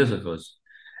philosophers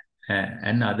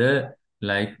and other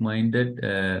like-minded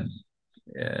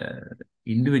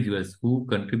individuals who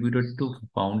contributed to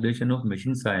foundation of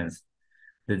machine science.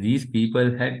 These people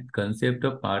had concept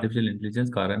of artificial intelligence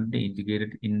currently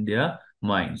integrated in their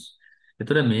minds.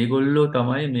 එතකොට මේගොල්ලෝ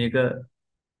තමයි මේක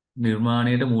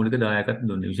නිර්මාණයට මූලික දායකත්වය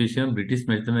දුන්නේ. විශේෂයෙන්ම British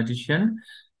මැථමැටිෂියන්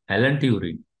Allan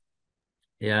ටියුරින්.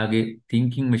 එයාගේ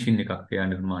thinking machine එකක් එයා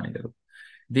නිර්මාණය කරා.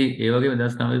 ඉතින් ඒ වගේම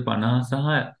 1950 සහ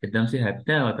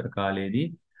 1970 අතර කාලයේදී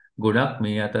ගොඩක්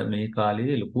මේ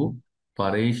කාලයේ ලොකු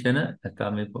පරීක්ෂණ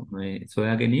නැත්නම් මේ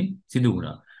සොයා ගැනීම සිදු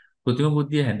වුණා. කෘත්‍රිම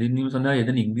බුද්ධිය හැඳින්වීම සඳහා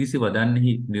යෙදෙන ඉංග්‍රීසි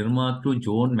වදන්හි නිර්මාතෘ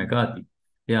ජෝන් මැකාති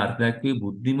ඒ අර්ථ දැක්වේ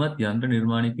බුද්ධිමත් යන්ත්‍ර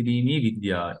නිර්මාණය කිරීමේ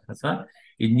විද්‍යාව සහ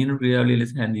ඉංජිනේරු ක්‍රියාවලිය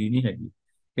ලෙස හැඳින්වීමේ හැටි.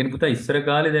 කියන්නේ පුතා ඉස්සර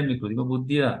කාලේ දැන් මේ කෘත්‍රිම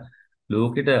බුද්ධිය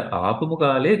ලෝකෙට ආපුම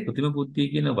කාලේ කෘත්‍රිම බුද්ධිය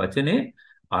කියන වචනේ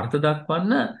අර්ථ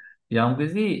දක්වන්න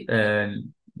යම්කිසි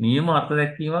නියම අර්ථ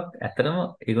දැක්වීමක් ඇත්තටම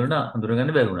ඒගොල්ලන්ට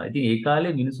අඳුරගන්න බැරි වුණා. ඉතින් ඒ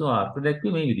කාලේ මිනිස්සු අර්ථ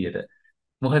දැක්වේ මේ විදිහට.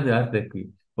 මොකද අර්ථ දැක්වේ?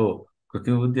 ඔව්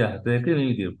කෘත්‍රිම බුද්ධිය අර්ථ දැක්වේ මේ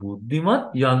විදිහට. බුද්ධිමත්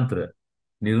යන්ත්‍ර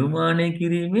නිර්මාණය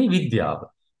කිරීමේ විද්‍යාව.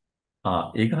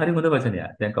 ඒක හරි හොඳ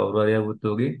වචනයක්. දැන් කවුරු හරි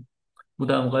ආවොත්ෝගේ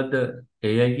පුතා මොකද්ද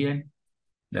AI කියන්නේ?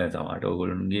 දැන් සමහරට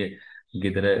ඕගොල්ලෝගේ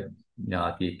ගෙදර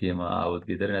ඥාතියෙක් කියම ආවොත්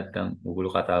ගෙදර නැත්තම්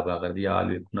ඕගොල්ලෝ කතා බහ කරදී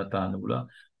යාළුවෙක් වුණත් ආන්න පුළුවන්.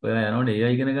 ඔයා යනකොට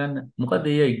AI ඉගෙන ගන්න. මොකද්ද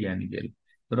AI කියන්නේ කියලා.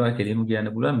 ඒතර ඔය කෙලින්ම කියන්න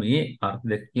පුළුවන් මේ අර්ථ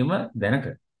දැක්වීම දැනට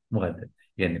මොකද්ද?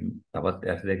 කියන්නේ තවත්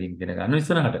අර්ථ දැක්වීම ඉගෙන ගන්න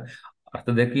ඉස්සරහට. අර්ථ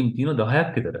දැක්වීම තියෙන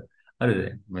 10ක් විතර. හරිද?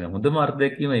 මේ හොඳම අර්ථ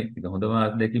දැක්වීම හොඳම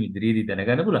අර්ථ දැක්වීම ඉදිරියේදී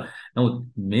දැනගන්න පුළුවන්. නමුත්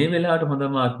මේ වෙලාවට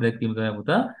හොඳම අර්ථ දැක්වීම තමයි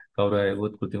පුතා කවුරු හරි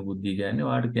වොත් කෘත්‍රිම බුද්ධිය කියන්නේ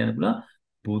වාට කියන්න පුළුවන්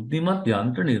බුද්ධිමත්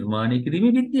යන්ත්‍ර නිර්මාණය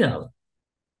කිරීමේ විද්‍යාව.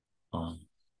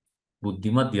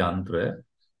 බුද්ධිමත් යන්ත්‍ර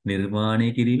නිර්මාණය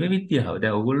කිරීමේ විද්‍යාව.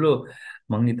 දැන් ඔයගොල්ලෝ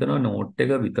මම හිතනවා නෝට්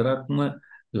එක විතරක්ම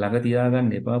ළඟ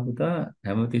තියාගන්න එපා පුතා.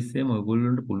 හැමතිස්සෙම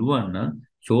ඔයගොල්ලන්ට පුළුවන් නම්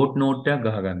ෂෝට් නෝට් එකක්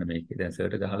ගහගන්න මේකේ. දැන්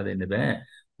සර්ට ගහලා දෙන්න බෑ.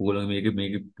 ඔයගොල්ලෝ මේකේ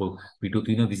පිටු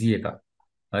තියෙන 21ක්.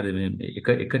 හරිද? මේ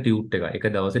එක ටියුට් එක. එක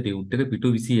දවසේ ටියුට් එක පිටු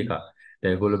 21ක්.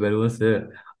 දැන් ඔයගොල්ලෝ බැලුවොත් සර්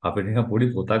අපිට නිකන් පොඩි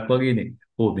පොතක් වගේනේ.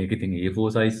 ඕ මේකේ තියෙන A4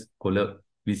 size කොළ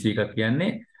 21ක්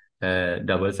කියන්නේ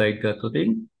ඩබල් සයිඩ් ගත්තොත්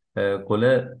කොළ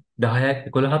 10ක්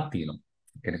 11ක් තියෙනවා.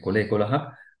 ඒ කියන්නේ කොළ 11ක්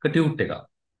ටියුට් එකක්.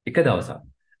 එක දවසක්.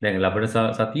 දැන් ලබන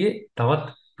සතියේ තවත්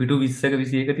පිටු 20ක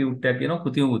 21ක ටියුට් එකක් කියනවා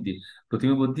කෘත්‍රිම බුද්ධිය.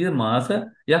 කෘත්‍රිම බුද්ධිය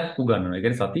මාසයක් උගන්වනවා. ඒ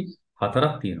කියන්නේ සති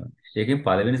 4ක් තියෙනවා. ඒකෙන්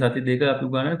පළවෙනි සති දෙක අපි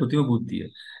උගන්වන්නේ කෘත්‍රිම බුද්ධිය.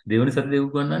 දෙවෙනි සති දෙක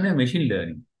උගන්වන්නේ මැෂින්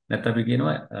ලර්නින්. නැත්නම් අපි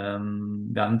කියනවා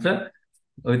යන්ත්‍ර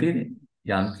ඔය තියෙන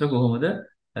යන්ත්‍ර කොහොමද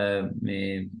මේ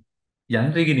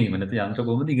යන්ත්‍ර ඉගෙනීම නැත්නම් යන්ත්‍ර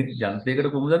කොහොමද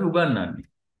යන්ත්‍රයකට කොහොමද අපි උගන්වන්නේ.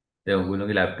 දැන්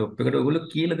ඔයගොල්ලෝගේ ලැප්ටොප් එකට ඔයගොල්ලෝ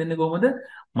කියලා දෙන්නේ කොහොමද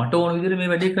මට ඕන විදිහට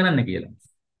මේ වැඩේ කරන්න කියලා.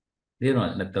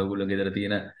 තේරෙනවද? නැත්නම් ඔයගොල්ලෝ ගෙදර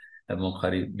තියෙන මොකක්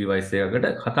හරි ඩිවයිස් එකකට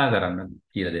කතා කරන්න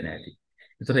කියලා දෙන හැටි.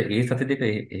 ඒතර ඒ සති දෙක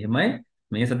එහෙමයි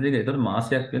මේ සති දෙක ඒතර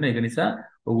මාසයක් වෙන. ඒක නිසා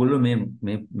ඔයගොල්ලෝ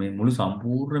මේ මුළු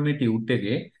සම්පූර්ණ මේ ටියුට්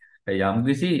එකේ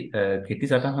යම්කිසි කෙටි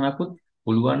සටහනකුත්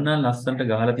පුළුවන් නම් ලස්සනට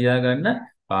ගහලා තියාගන්න.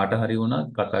 කාට හරි වුණා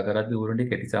කතා කරද්දී උරණි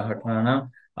කෙටි සටහන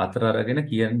අතර අරගෙන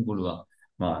කියන්න පුළුවන්.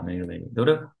 මේ. ඒතර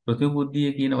කෘත්‍රිම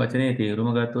බුද්ධිය කියන වචනේ තේරුම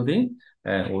ගත්තොත්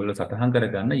ඔයගොල්ලෝ සටහන්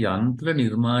කරගන්න යන්ත්‍ර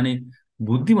නිර්මාණය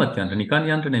බුද්ධිමත් යන්ත්‍ර නිකන්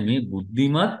යන්ත්‍ර නෙමෙයි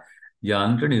බුද්ධිමත්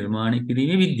යන්ත්‍ර නිර්මාණය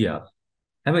කිරීමේ විද්‍යාව.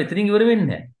 හැබැයි එතනින් ඉවර වෙන්නේ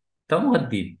නැහැ. තව මොකක්ද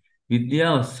තියෙන්නේ?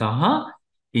 විද්‍යාව සහ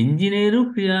ඉංජිනේරු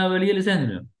ක්‍රියාවලිය ලෙස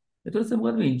හඳුන්වනවා. ඒතකොට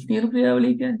මොකක්ද මේ ඉංජිනේරු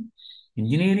ක්‍රියාවලිය කියන්නේ?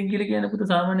 ඉංජිනේරින් කියලා කියන්නේ පුත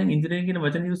සාමාන්‍යයෙන් ඉංජිනේරින් කියන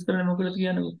වචන යූස් කරන්නේ මොකද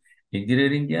කියන්නේ?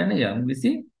 ඉංජිනේරින් කියන්නේ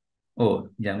යම්කිසි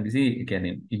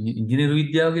කියන්නේ ඉංජිනේරු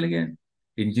විද්‍යාව කියලා කියන්නේ.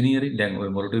 ඉංජිනේරින් දැන් ඔය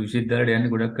මොරටු විශ්වවිද්‍යාලයට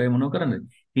යන්නේ ගොඩක් අය මොනව කරන්නද?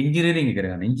 ඉංජිනේරින් ඉගෙන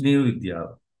ගන්න. ඉංජිනේරු විද්‍යාව.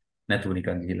 නැතුව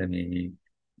නිකන් ගිහලා මේ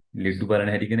ලෙඩු බලන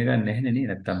හැටි ඉගෙන ගන්න නැහැ නේ.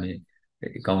 නැත්තම් මේ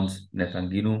accounts නැත්තම්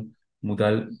ගිණුම්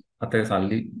මුදල් අතේ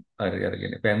සල්ලි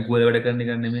අරගෙන බැංකුව වල වැඩ කරන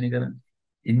එක නෙමෙයි කරන්නේ.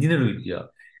 ඉංජිනේරු විද්‍යාව.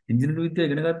 ඉංජිනේරු විද්‍යාව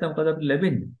ඉගෙන ගත්තාම මොකද අපිට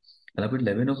ලැබෙන්නේ? අපිට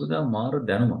ලැබෙන පුතා මාර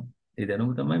දැනුම. ඒ දැනුම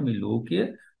තමයි මේ ලෝකය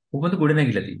කොහොමද ගොඩ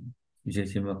නැගිලා තියෙන්නේ.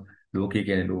 විශේෂයෙන්ම ලෝකය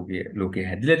කියන්නේ ලෝකය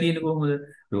හැදිලා තියෙන්නේ කොහොමද?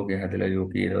 ලෝකය හැදලා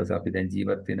ලෝකයේ දවස් අපි දැන්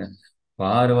ජීවත් වෙන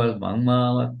පාරවල්,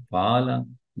 මංමාවත්, පාලම්,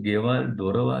 ගෙවල්,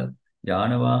 දොරවල්,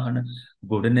 යාන වාහන,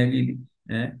 ගොඩනැගිලි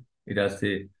ඊට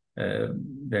පස්සේ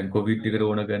දැන් කොවිඩ් එකට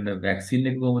ඕන කරන වැක්සින්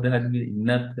එක කොහොමද හදන්නේ?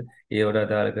 ඉන්නත් ඒවට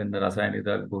අදාළ කරන රසායනික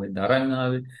ද්‍රව්‍ය කොහෙන්ද අරන්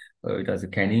ආවේ? ඊට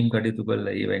පස්සේ කැණීම් කටයුතු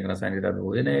කළා ඒවෙන් රසායනික ද්‍රව්‍ය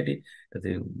හොයන හැටි. ඊට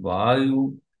පස්සේ වායු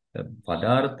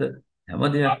පදාර්ථ හැම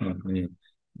දෙයක්ම මේ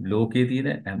ලෝකයේ තියෙන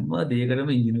හැම දෙයකටම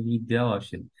ඉංජිනේරු විද්‍යාව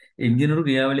අවශ්‍යයි. ඉංජිනේරු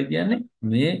ක්‍රියාවලිය කියන්නේ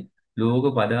මේ ලෝක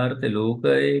පදාර්ථ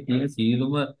ලෝකයේ තියෙන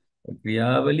සීලුම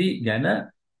ක්‍රියාවලි ගැන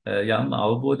යම්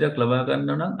අවබෝධයක් ලබා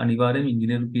ගන්නවා නම් අනිවාර්යයෙන්ම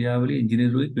ඉංජිනේරු ක්‍රියාවලිය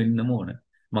ඉංජිනේරුවෙක් වෙන්නම ඕන.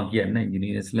 මම කියන්නේ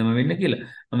ඉංජිනේර්ස්ලම වෙන්න කියලා.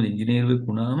 මම ඉංජිනේරුවෙක්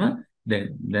වුණාම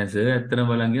දැන් සර් ඇත්තටම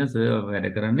බලන් ගියා සර් වැඩ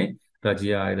කරන්නේ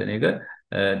රජීය ආයතනයක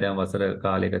දැන් වසර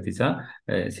කාලයක තිසා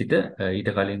සිට ඊට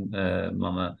කලින්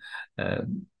මම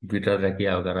පිටර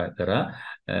රැකියාව කරා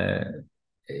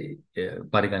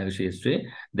පරිගණක ශාස්ත්‍රයේ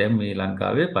දැන් මේ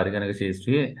ලංකාවේ පරිගණක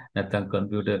ශාස්ත්‍රයේ නැත්තම්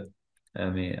කම්පියුටර්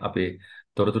මේ අපේ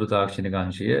තොරතුරු තාක්ෂණික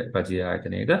අංශය රජීය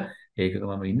ආයතනයක ඒකක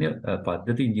මම ඉන්නේ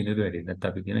පද්ධති ඉංජිනේරු වැඩේ. නැත්නම්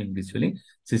අපි කියන ඉංග්‍රීසි වලින්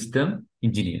සිස්ටම්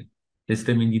ඉංජිනේර්.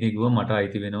 සිස්ටම් ඉංජිනේර කිව්වම මට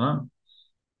අයිති වෙනවා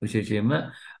විශේෂයෙන්ම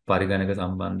පරිගණක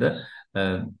සම්බන්ධ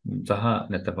සහ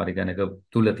නැත්නම් පරිගණක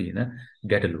තුල තියෙන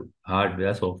ගැටලු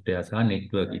හાર્ඩ්වෙයාර් සොෆ්ට්වෙයාර් සහ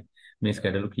නෙට්වර්කින් මේ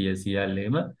ගැටලු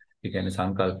සියල්ලේම ඒ කියන්නේ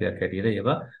සංකල්පයක් හැටියට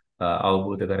ඒවා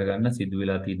අවබෝධ කරගන්න සිදු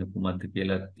වෙලා තියෙන කුමක්ද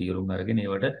කියලා තීරුම් අරගෙන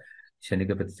ඒවට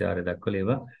ක්ෂණික ප්‍රතිචාර දක්වලා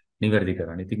ඒවා නිවැරදි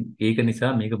කරන්න. ඉතින් ඒක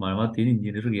නිසා මේක මනමත් තියෙන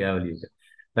ඉංජිනේරු ක්‍රියාවලියක.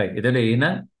 right. එතකොට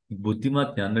එහෙනම්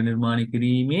බුද්ධිමත් යන්ත්‍ර නිර්මාණය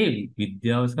කිරීමේ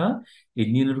විද්‍යාව සහ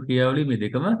ඉංජිනේරු ක්‍රියාවලිය මේ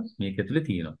දෙකම මේක ඇතුලේ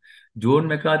තියෙනවා. ජෝන්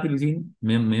මැකාති විසින්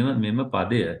මෙම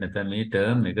පදය නැත්නම් මේ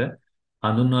ටර්ම් එක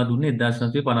හඳුන්වා දුන්නේ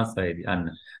 1956 දී. අන්න.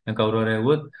 දැන් කවුරු හරි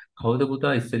ඇහුවොත් කවුද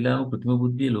පුතා ඉස්සෙල්ලාම කෘත්‍රිම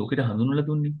බුද්ධිය ලෝකෙට හඳුන්වලා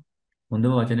දුන්නේ?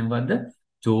 හොඳම වචනේ මොකද්ද?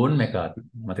 ජෝන් මැකාති.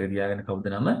 මතක තියාගන්න කවුද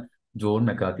නම? ජෝන්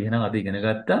මැකාති. එහෙනම් අද ඉගෙන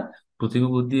ගත්තා කෘත්‍රිම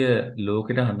බුද්ධිය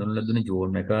ලෝකෙට හඳුන්වලා දුන්නේ ජෝන්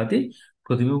මැකාති.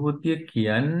 කෘත්‍රිම බුද්ධිය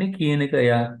කියන්නේ කියන එක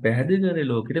එයා පැහැදිලි කරේ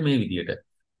ලෝකෙට මේ විදියට.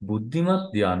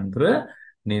 බුද්ධිමත් යන්ත්‍ර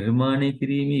නිර්මාණය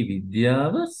කිරීමේ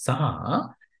විද්‍යාව සහ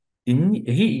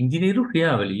එහි ඉංජිනේරු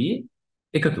ක්‍රියාවලියේ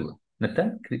එකතුව. නැත්නම්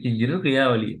ඉංජිනේරු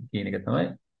ක්‍රියාවලිය කියන එක තමයි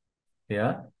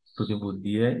එයා කෘත්‍රිම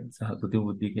බුද්ධිය සහ කෘත්‍රිම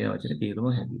බුද්ධිය කියන වචනේ තේරුම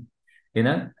හැදුවේ.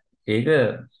 එහෙනම් ඒක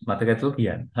මතකතුව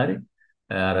කියන්නේ. හරි.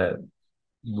 අර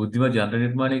බුද්ධිමත් යන්ත්‍ර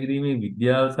නිර්මාණය කිරීමේ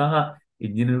විද්‍යාව සහ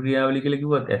ඉංජිනේරු ක්‍රියාවලිය කියලා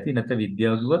කිව්වත් ඇති නැත්නම්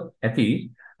විද්‍යාව කිව්වත් ඇති.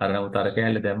 අර නමුත් අර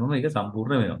කැලේ දැම්මම ඒක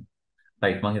සම්පූර්ණ වෙනවා.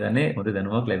 රයිට් මම හිතන්නේ හොඳ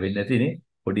දැනුමක් ලැබෙන්නේ නැතිනේ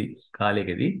පොඩි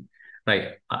කාලයකදී. රයිට්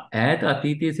ඈත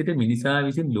අතීතයේ සිට මිනිසා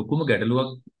විසින් ලොකුම ගැටලුවක්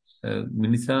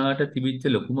මිනිසාට තිබිච්ච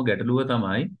ලොකුම ගැටලුව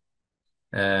තමයි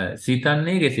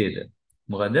සිතන්නේ කෙසේද?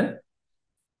 මොකද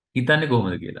හිතන්නේ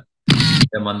කොහොමද කියලා.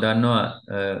 දැන් මම දන්නවා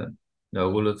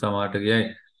ඔයගොල්ලෝ සමහරට ගියයි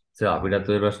අපිටත්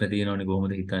ඔය ප්‍රශ්න තියෙනවනේ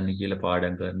කොහොමද හිතන්නේ කියලා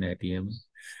පාඩම් කරන්න ඇටියෙම.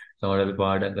 සමහරවිට අපි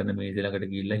පාඩම් කරන මේසෙ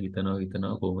ළඟට ගිහිල්ලා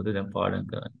හිතනවා කොහොමද දැන් පාඩම්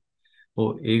කරන්නේ.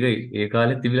 ඒක ඒ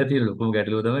කාලෙත් තිබිලා තියෙන ලොකුම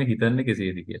ගැටලුව තමයි හිතන්නේ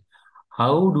කෙසේද කියලා.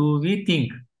 How do we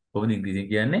think? කොහොමද ඉංග්‍රීසියෙන්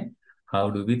කියන්නේ? How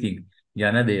do we think?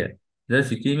 යන දෙය. දැන්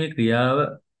සිතීමේ ක්‍රියාව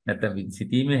නැත්නම්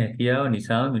සිතීමේ හැකියාව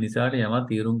නිසා මිනිසාට යමක්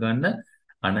තීරුම් ගන්න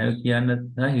අනය කියන්න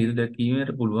සහ හිරු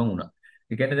දැක්වීමට පුළුවන් වුණා.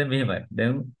 ඒ කියන්නේ දැන් මෙහෙමයි.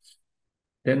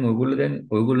 දැන් ඔයගොල්ලෝ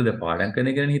දැන් පාඩම් කරන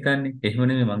එක ගැන හිතන්නේ. එහෙම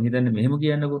නෙමෙයි මං හිතන්නේ මෙහෙම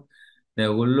කියන්නකෝ. දැන්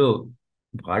ඔයගොල්ලෝ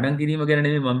පාඩම් කිරීම ගැන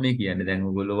නෙමෙයි මම මේ කියන්නේ. දැන්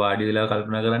ඔයගොල්ලෝ වාඩි වෙලා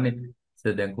කල්පනා කරන්නේ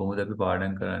සර් දැන් කොහොමද අපි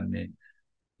පාඩම් කරන්නේ?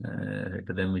 හෙට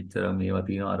දැන් මෙච්චර මේවා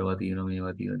තියෙනවා අරවා තියෙනවා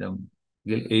මේවා තියෙනවා.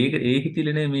 දැන් ඒක හිතිල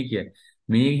නෙමෙයි මේ කියන්නේ.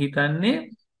 මේ හිතන්නේ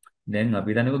දැන් අපි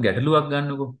හිතන්නකෝ ගැටලුවක්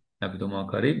ගන්නකෝ. අපි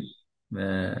තුමාක් හරි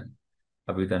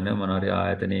අපි හිතන්නේ මොනවා හරි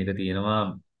ආයතනයක තියෙනවා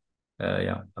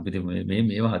අපි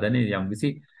මේවා හදන්නේ යම්කිසි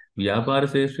ව්‍යාපාර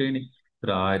ශේෂ්ත්‍රයේනේ. ඒතර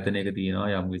ආයතනයක තියෙනවා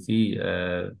යම්කිසි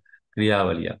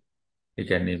ක්‍රියාවලියක්. ඒ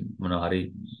කියන්නේ මොනවා හරි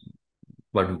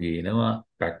බඩු ගේනවා,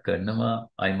 පැක් කරනවා,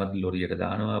 අයිමත් ලොරියට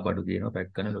දානවා, බඩු ගේනවා, පැක්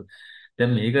කරනවා.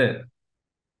 දැන් මේක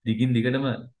දිගින් දිගටම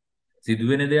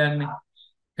සිදුවෙන දෙයක්නේ.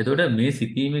 එතකොට මේ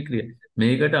සිතීමේ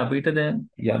මේකට අපිට දැන්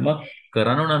යමක්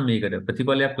කරනවා නම් මේකට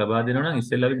ප්‍රතිඵලයක් ලබා දෙනවා නම්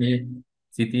ඉස්සෙල්ලා අපි මේ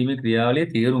සිතීමේ ක්‍රියාවලිය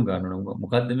තේරුම් ගන්න ඕන.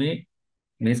 මොකද්ද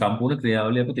මේ සම්පූර්ණ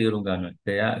ක්‍රියාවලිය අපි තේරුම් ගන්න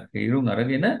ඕනේ. තේරුම්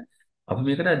අරගෙන අපි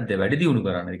මේකට වැඩි දියුණු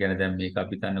කරන්න. ඒ කියන්නේ දැන් මේක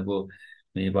අපි තනකෝ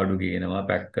මේ බඩු ගේනවා,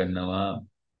 පැක් කරනවා,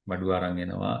 බඩු අරන්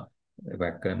එනවා,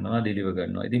 පැක් කරනවා, ඩෙලිවර්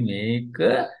කරනවා. ඉතින් මේක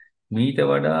මීට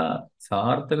වඩා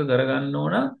සාර්ථක කරගන්න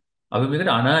ඕන අපි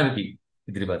මේකට අනාවැකි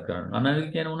ඉදිරිපත් කරන්න. අනාවැකි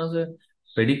කියන්නේ මොනවද?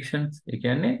 ප්‍රෙඩික්ෂන්ස්. ඒ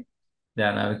කියන්නේ දැන්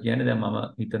අනාවැකි කියන්නේ දැන් මම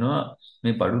හිතනවා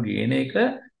මේ බඩු ගේන එක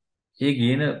ඒ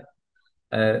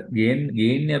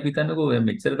ගේන්නේ අපි හිතන්නකෝ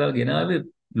මෙච්චර කාල ගෙනාවේ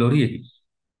ලොරියකින්.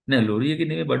 නෑ ලොරියකින්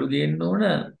නෙමෙයි බඩු ගේන්න ඕන.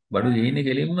 බඩු ගේන්නේ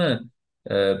කෙලින්ම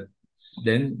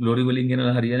දැන් ලොරි වලින්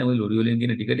ගෙනලා හරියන්නේ ওই ලොරි වලින්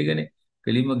ගෙන ටික ටිකනේ.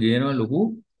 කෙලින්ම ගේනවා ලොකු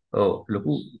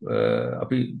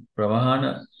අපි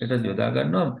ප්‍රවාහනයට යොදා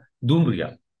ගන්නවා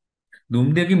දුම්රියක්.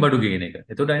 දුම්රියකින් බඩු ගේන එක.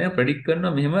 එතකොට අයින ප්‍රෙඩික්ට්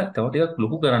කරනවා මෙහෙම තව ටිකක්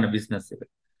ලොකු කරන්න බිස්නස් එක.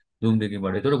 දුම්රියකින්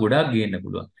බඩු. එතකොට ගොඩාක් ගේන්න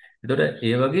පුළුවන්. එතකොට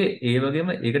ඒ වගේම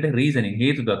ඒකට රීසනින්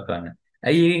හේතු දක්වන්න.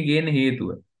 ඇයි ඒකෙන් ගේන්නේ හේතුව?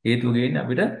 හේතුව ගේන්නේ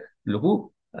අපිට ලොකු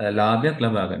ලාභයක්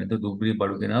ලබා ගන්න. එතකොට දුම්රිය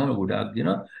බඩු ගෙනාම ගොඩාක්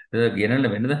ගෙනවා. එතකොට ගෙනල්ල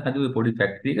වෙනද හදුවේ පොඩි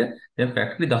ෆැක්ටරි එක දැන්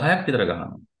ෆැක්ටරි 10ක් විතර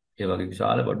ගහනවා. ඒ වගේ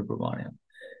විශාල බඩු ප්‍රමාණයක්.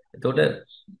 එතකොට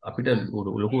අපිට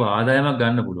ලොකු ආදායමක්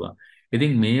ගන්න පුළුවන්.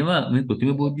 ඉතින් මේ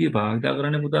කෘත්‍රිම බුද්ධිය භාවිත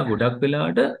කරන්න පුතා ගොඩක්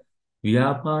වෙලාවට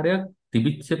ව්‍යාපාරයක්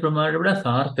තිබිච්ච ප්‍රමාණයට වඩා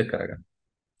සාර්ථක කරගන්න.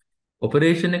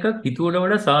 ඔපරේෂන් එකක් හිතුවට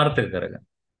වඩා සාර්ථක කරගන්න.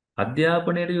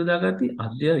 අධ්‍යාපනයේ යොදාගatti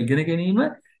ඉගෙන ගැනීම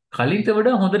කලින්ට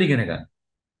වඩා හොඳට ඉගෙන ගන්න.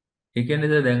 ඒ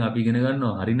කියන්නේ දැන් අපි ඉගෙන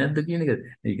ගන්නවා හරි නැද්ද කියන එක.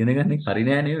 ඉගෙන ගන්න එක හරි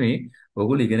නෑ නෙමෙයි.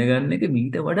 ඔයගොල්ලෝ ඉගෙන ගන්න එක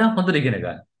මීට වඩා හොඳට ඉගෙන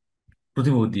ගන්න.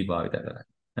 කෘත්‍රිම බුද්ධිය භාවිත කරගන්න.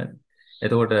 හරි.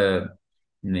 එතකොට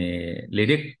මේ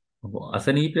ලෙඩෙක්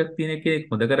අසනීපයක් තියෙන එකේ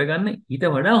හොඳ කරගන්න ඊට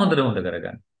වඩා හොඳ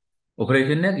කරගන්න.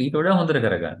 ඔපරේෂන් එක ඊට වඩා හොඳට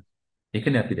කරගන්න.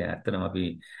 ඒකනේ අපි දැන් ඇත්තටම අපි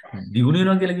දියුණු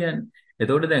වෙනවා කියලා කියන්නේ.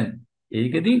 එතකොට දැන්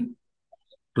ඒකෙදි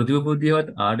කෘත්‍රිම බුද්ධියවත්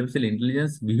ආර්ටිෆිෂියල්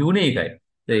ඉන්ටෙලිජන්ස් විහිුණේ ඒකයි.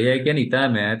 ඒ කියන්නේ ඉතා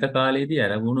මෑත කාලයේදී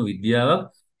ආරම්භ විද්‍යාවක්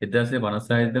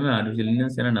 1956 තමයි ආර්ටිෆිෂියල්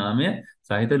ඉන්ටෙලිජන්ස් යන නාමය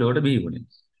සහිත ලෝකෙට බිහිවුණේ.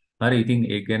 හරි ඉතින්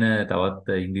ඒක ගැන තවත්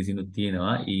ඉංග්‍රීසිනුත්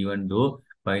තියෙනවා. even though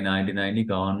by 1990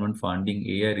 government funding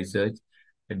AI research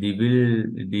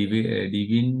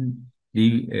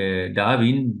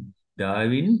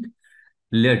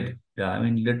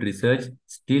Darwin-led research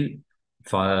still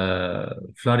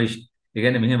flourished. ඒ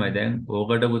කියන්නේ මෙහෙමයි දැන්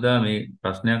ඕකට පුතා මේ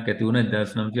ප්‍රශ්නයක් ඇති වුණා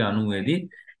 1990 දී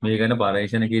මේ ගැන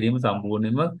පරීක්ෂණ කිරීම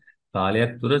සම්පූර්ණයෙන්ම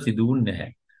කාලයක් තුර සිදු වුණේ නැහැ.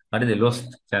 හරිද? lost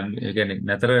ඒ කියන්නේ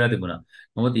නැතර වෙලා තිබුණා.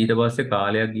 මොකද ඊට පස්සේ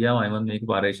කාලයක් ගියාම අයමන් මේක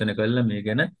පරීක්ෂණ කළා මේ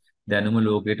ගැන දැනුම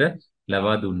ලෝකෙට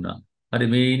ලබා දුන්නා. හරි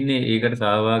මේ ඉන්නේ ඒකට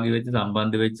සහභාගී වෙච්ච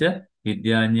සම්බන්ධ වෙච්ච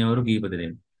විද්‍යාඥයවරු කීප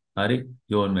දෙනෙක්. හරි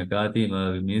ජෝන් මෙකාති,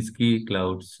 මින්ස්කි,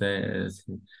 ක්ලවුඩ්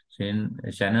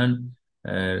ෂැනන්,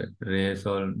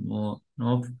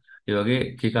 රේසොල්මෝනොෆ් ඒ වගේ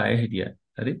කීක අය හිටියා.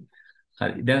 හරි.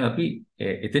 දැන් අපි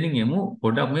එතනින් යමු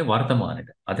පොඩ්ඩක් මේ වර්තමානයට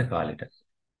අද කාලෙට.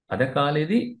 අද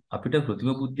කාලේදී අපිට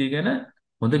කෘත්‍රිම බුද්ධිය ගැන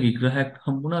හොඳ විග්‍රහයක්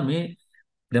හම්බුණා මේ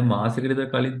දැන් මාසෙකට විතර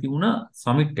කලින් තිබුණා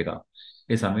සමිට් එකක්.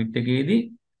 ඒ සමිට් එකේදී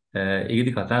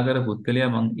ඒකෙදි කතා කර පුද්ගලයා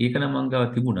ඒක නම් මං ගාව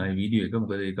තිබුණා ඒ වීඩියෝ එක.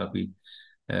 මොකද ඒක අපි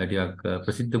ටිකක්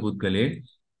ප්‍රසිද්ධ පුද්ගලයෙක්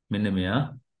මෙන්න මෙයා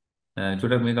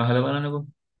චුටක් මේක අහලා බලන්නකෝ.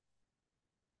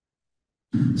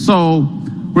 So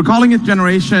we're calling it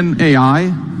Generation AI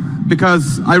because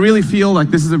I really feel like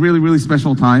this is a really, really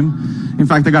special time. In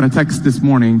fact, I got a text this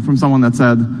morning from someone that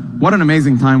said, what an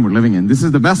amazing time we're living in. This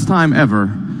is the best time ever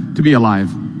to be alive.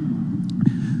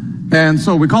 And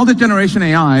so we called it Generation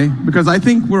AI because I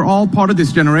think we're all part of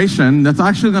this generation that's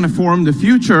actually going to form the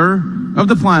future of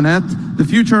the planet, the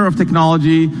future of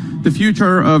technology, the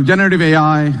future of generative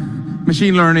AI,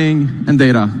 machine learning, and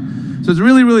data. So it's a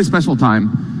really, really special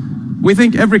time. We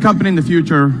think every company in the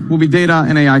future will be data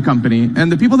and AI company.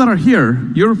 And the people that are here,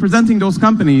 you're representing those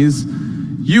companies.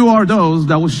 You are those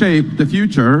that will shape the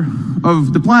future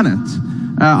of the planet.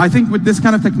 I think with this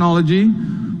kind of technology,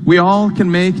 we all can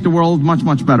make the world much,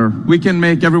 much better. We can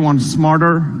make everyone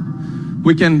smarter.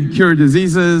 We can cure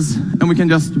diseases, and we can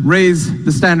just raise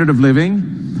the standard of living.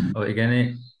 ඔය කියන්නේ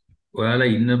ඔයාලා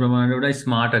ඉන්න ප්‍රමාණයට වඩා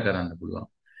smart කරන්න පුළුවන්.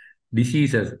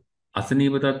 Diseases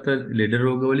අසනීප තත්ත්ව ලෙඩ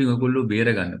රෝග වලින් ඔයගොල්ලෝ බේර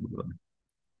ගන්න පුළුවන්.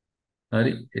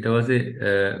 හරි ඊට පස්සේ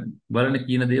බලන්න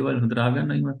කියන දේවල් හොඳට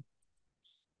අහගන්න ඉන්න.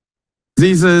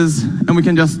 diseases, and we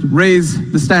can just raise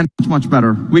the standard much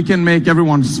better. We can make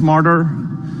everyone smarter.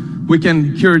 We can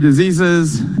cure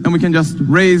diseases, and we can just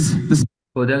raise the.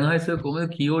 දැන් අහස කොහොමද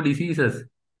කියෝ ඩිසීසස්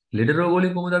ලෙඩ රෝග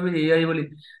වලින් කොහොමද අපි AI වලින්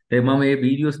දැන් මම මේ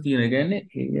වීඩියෝස් තියෙන කියන්නේ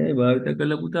AI භාවිත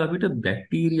කරලා පුතා අපිට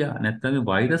බැක්ටීරියා නැත්නම් මේ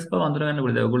වෛරස් පව අඳුර ගන්න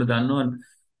පුළුවන්. දැන් ඔයගොල්ලෝ දන්නවා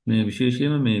මේ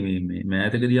විශේෂයෙන්ම මේ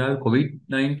මෑතකදී ආවේ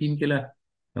COVID-19 කියලා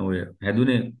ඔය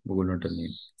හැදුනේ ඔයගොල්ලන්ට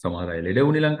මේ සමහර අය ලෙඩ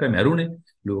වුණේ ලංකාවේ මැරුණේ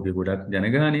ලෝකෙ ගොඩක්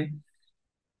ජනගහනය.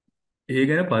 ඒ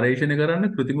ගැන පරීක්ෂණ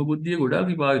කරන්න කෘත්‍රිම බුද්ධිය ගොඩාක්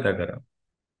විභාවිත කරා.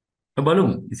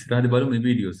 බලමු ඉස්සරහදී බලමු මේ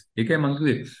වීඩියෝස්. ඒකයි මම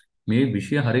කිව්වේ මේ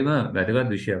විෂය හරිම වැදගත්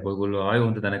විෂයක්. ඔයගොල්ලෝ ආයෙ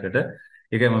හොඳ තැනකට.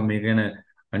 ඒකයි මම මේ ගැන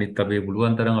අනිත් අපේ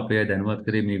පුළුවන් තරම් අපේ දැනුවත්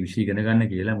කරේ මේ විෂය ඉගෙන ගන්න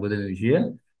කියලා. මොකද මේ විෂය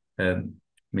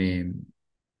මේ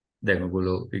දැන්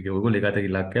ඔයගොල්ලෝ ඒකට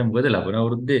ඉලක්කය මොකද ලබන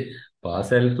අවුරුද්දේ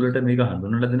පාසල් තුලට මේක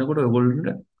හඳුන්වලා දෙනකොට ඔයගොල්ලන්ට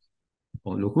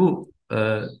ලොකු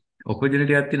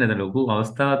ඔපචුනිටි එකක් තියෙනවා. ලොකු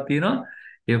අවස්ථාවක් තියෙනවා.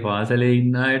 ඒ පාසලේ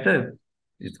ඉන්න අයට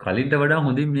කලින්ට වඩා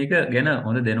හොඳින් මේක ගැන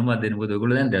හොඳ දැනුමක් දෙන්න. මොකද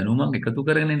ඔයගොල්ලෝ දැන් දැනුමක් එකතු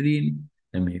කරගෙන තියෙන්නේ.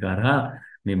 දැන් මේක අරහා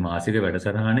මේ මාසික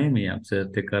වැඩසටහනේ මේ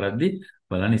අප්සර්ට් එක කරද්දි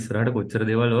බලන්න ඉස්සරහට කොච්චර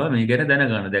දේවල් ඔයා මේ ගැන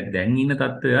දැනගන්න. දැන් ඉන්න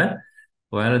තත්ත්වය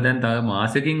ඔයාලා දැන් තව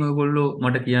මාසෙකින් ඔයගොල්ලෝ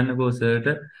මට කියන්නකෝ සර්ට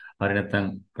හරි නැත්නම්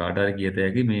කාට හරි කියත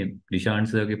හැකි මේ ඩිෂාන්ට්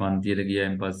සර්ගේ පන්තියට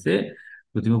ගියයින් පස්සේ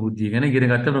කෘත්‍රිම බුද්ධිය ගැන ඉගෙන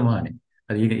ගත්ත ප්‍රමාණය.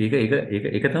 හරි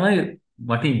ඒක තමයි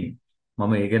වටින්නේ.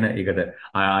 මම ඒ ගැන ඒකට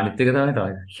අනිත් එක තමයි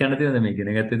කියන්න තියෙනවා මේ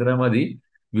ඉගෙන ගත්ත විතරමදි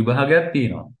විභාගයක්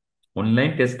තියෙනවා.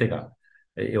 ඔන්ලයින් ටෙස්ට් එකක්.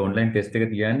 ඒ ඔන්ලයින් ටෙස්ට් එක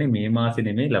තියන්නේ මේ මාසේ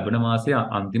නෙමෙයි ලබන මාසේ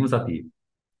අන්තිම සතියේ.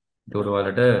 ඒකට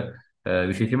ඔයාලට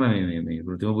විශේෂයෙන්ම මේ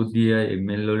කෘත්‍රිම බුද්ධිය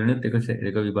ML වලිනුත් එක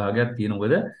විභාගයක් තියෙනවා.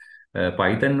 මොකද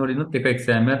Python වලිනුත් එක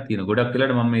එක්සෑම් එකක් තියෙනවා. ගොඩක්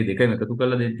වෙලාවට මම මේ දෙකම එකතු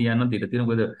කරලා දෙන්න තියන්න ඉඩ තියෙනවා.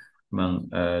 මොකද මම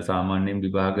සාමාන්‍යයෙන්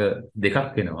විභාග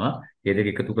දෙකක් එනවා. ඒ දෙක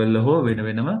එකතු කරලා හෝ වෙන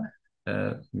වෙනම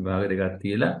විභාග දෙකක්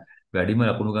තියලා වැඩිම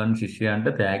ලකුණු ගන්න ශිෂ්‍යයන්ට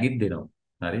තෑගිත් දෙනවා.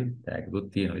 හරි තෑගිකුත්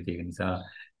තියෙනවා. ඒක නිසා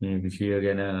මේ විෂය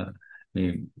ගැන මේ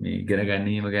ඉගෙන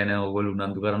ගැනීම ගැන ඕගොල්ලෝ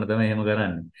උනන්දු කරන තමයි එහෙම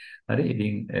කරන්නේ. හරි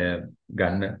ඉතින්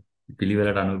ගන්න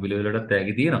පිළිවෙලට අනුපිළිවෙලට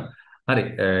තෑගි තියෙනවා. හරි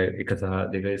එක සහ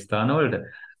දෙක ස්ථාන වලට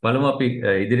බලමු අපි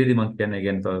ඉදිරියේදී මම කියන්නේ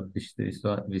ගැන තව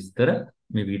විස්තර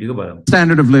මේ වීඩියෝ බලමු.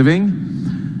 Standard of living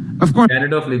of course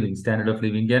standard of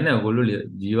living කියන්නේ ඔයගොල්ලෝ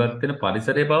ජීවත් වෙන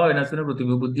පරිසරය පවා වෙනස් වෙන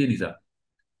කෘත්‍රිම බුද්ධිය නිසා.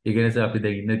 ඒක නිසා අපි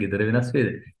දැන් ඉන්න ගෙදර වෙනස් වේද?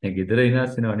 දැන් ගෙදර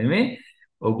වෙනස් වෙනව නෙමෙයි.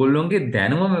 ඔයගොල්ලෝගේ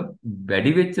දැනුම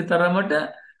වැඩි වෙච්ච තරමට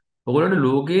ඔයගොල්ලන්ට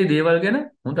ලෝකයේ දේවල් ගැන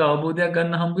හොඳ අවබෝධයක්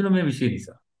ගන්න හම්බ වෙන මේ විෂය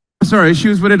නිසා. There are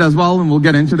issues with it as well, and we'll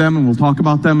get into them and we'll talk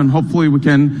about them, and hopefully we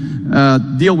can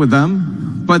deal with them.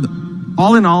 But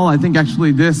all in all, I think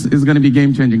actually this is going to be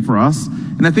game changing for us,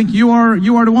 and I think you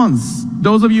are the ones.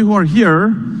 Those of you who are here,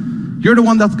 you're the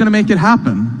one that's going to make it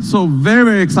happen. So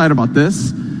very excited about this.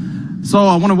 So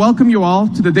I want to welcome you all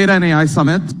to the Data and AI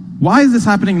Summit. Why is this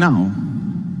happening now?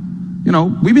 You know,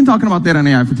 we've been talking about data and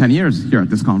AI for 10 years here at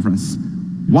this conference.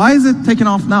 Why is it taking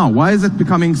off now? Why is it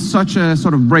becoming such a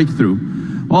sort of breakthrough?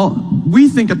 Well, we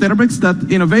think at Databricks that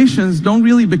innovations don't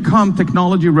really become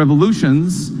technology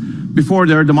revolutions before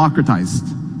they're democratized.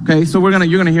 Okay, so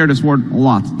you're gonna hear this word a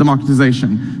lot, democratization.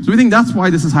 So we think that's why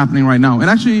this is happening right now. And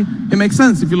actually, it makes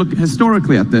sense if you look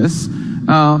historically at this.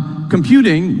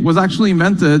 Computing was actually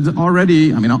invented already,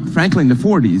 I mean, frankly, in the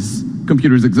 40s,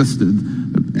 computers existed,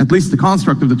 at least the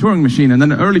construct of the Turing machine, and then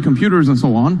the early computers and so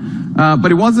on. But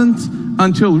it wasn't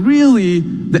until really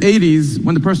the 80s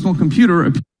when the personal computer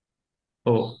appeared.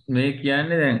 මේ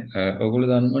කියන්නේ දැන් ඔයගොල්ලෝ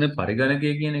දන්නවනේ පරිගණකය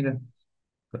කියන එක.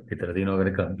 විතර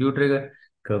දිනවකට computer එක.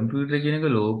 Computer කියන එක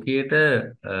ලෝකයේ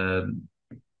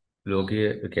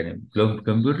කියන්නේ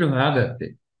කම්පියුටර් හොයාගත්තේ.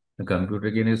 කම්පියුටර්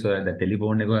කියන එක දැන්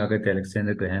ටෙලිෆෝන් එක හොයාගත්තේ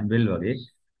ඇලෙක්සැන්ඩර් ග්‍රෑම් බෙල් වගේ.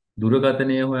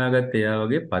 දුරකථනය හොයාගත්තේ එයා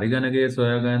වගේ පරිගණකය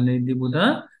සොයාගන්නේදී පුතා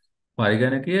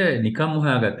පරිගණකය නිකම්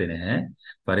හොයාගත්තේ නැහැ.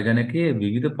 පරිගණකයේ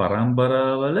විවිධ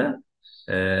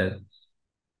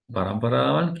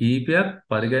පරම්පරාවන් කීපයක්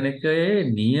පරිගණකයේ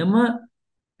නියම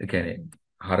කියන්නේ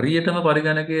හරියටම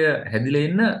පරිගණකය හැදිලා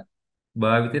ඉන්න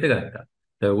භාවිතයට ගත්තා.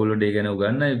 දැන් ඔයගොල්ලෝ ඒ ගැන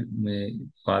උගන්නයි මේ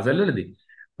පාසල් වලදී.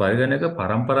 පරිගණක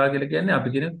පරම්පරා කියලා කියන්නේ අපි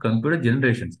කියන කම්පියුටර්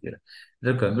ජෙනරේෂන්ස් කියලා.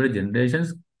 ඒක කම්පියුටර් ජෙනරේෂන්ස්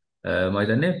මම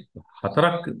හිතන්නේ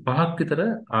 4-5ක් විතර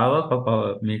ආවා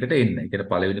මේකට එන්න. ඒ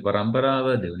කියන්නේ පළවෙනි පරම්පරාව,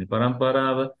 දෙවෙනි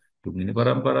පරම්පරාව, තුන්වෙනි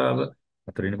පරම්පරාව,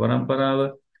 හතරවෙනි පරම්පරාව.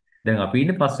 දැන් අපි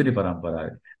ඉන්නේ පස්වෙනි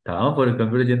පරම්පරාවේ. තාම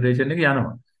කම්පියුටර් ජෙනරේෂන් එක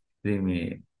යනවා. ඉතින් මේ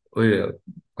ඔය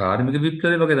කාර්මික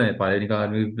විප්ලවය වගේ තමයි. පළවෙනි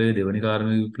කාර්මික විප්ලවය, දෙවෙනි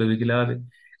කාර්මික විප්ලවය කියලා ආවේ.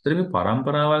 ඒතර මේ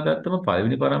පරම්පරාවල් ගත්තම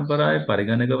පළවෙනි පරම්පරාවේ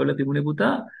පරිගණකවල තිබුණේ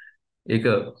පුතා ඒක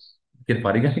කියන්නේ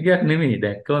පරිගණකයක් නෙමෙයි.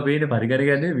 දැක්කම පේන්නේ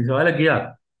පරිගණකයක් නෙමෙයි විශාල ගියක්.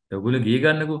 ඔයගොල්ලෝ ගිය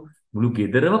ගන්නකෝ මුළු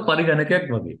ගෙදරම පරිගණකයක්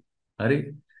වගේ. හරි?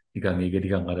 නිකන් මේක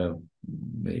නිකන් අර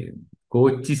මේ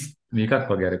කෝච්චි මේකක්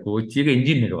වගේ අර කෝච්චි එක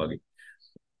එන්ජින් එක වගේ.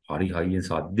 හරි හයියෙන්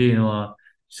සද්ද එනවා.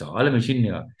 විශාල මැෂින්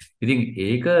එකක්. ඉතින්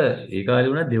ඒක ඒ කාලේ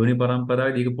වුණා දෙවෙනි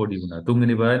පරම්පරාවේදී ඒක පොඩි වුණා.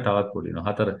 තුන්වෙනි පරම්පරාවේ තවත් පොඩි වුණා.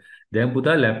 හතර. දැන්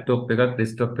පුතා ලැප්ටොප් එකක්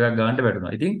ඩෙස්ක්ටොප් එකක් ගන්නට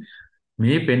වැටුණා. ඉතින්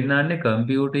මේ පෙන්නන්නේ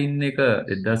කම්පියුටින් එක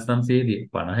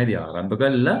 1950 දී ආරම්භ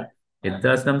කළා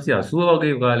 1980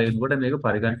 වගේ කාලේ වෙනකොට මේක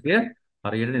පරිගණකය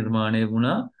හරියට නිර්මාණය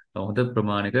වුණා. හොඳ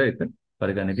ප්‍රමාණික එක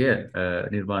පරිගණකය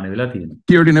නිර්මාණය වෙලා තියෙනවා.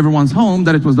 Appeared in everyone's home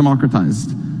that it was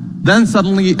democratized. Then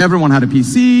suddenly everyone had a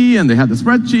PC and they had the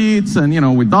spreadsheets and,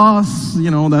 with DOS,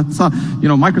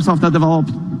 Microsoft had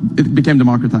developed, it became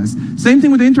democratized. Same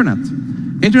thing with the internet.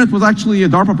 Internet was actually a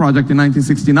DARPA project in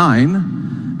 1969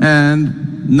 and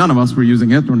none of us were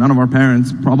using it, or none of our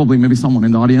parents, probably maybe someone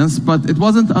in the audience, but it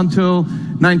wasn't until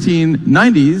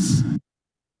 1990s.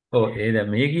 ඔව් ඒ දැන්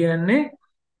මේ කියන්නේ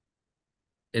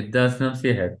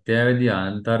 1970 දී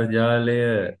අන්තර්ජාලය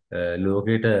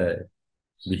ලෝකෙට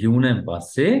විහිුණෙන්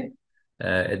පස්සේ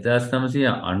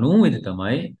 1990 දී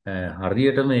තමයි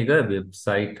හරියටම මේක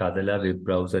වෙබ්සයිට් හදලා වෙබ්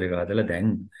බ්‍රවුසර් එක හදලා දැන්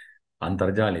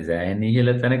අන්තර්ජාලය සෑහෙන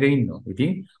ඉහළ තැනක ඉන්නවා.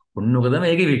 ඉතින් ඔන්නෝක තමයි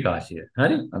ඒකේ විකාශය.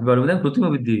 හරි? අපි බලමු දැන් කෘත්‍රිම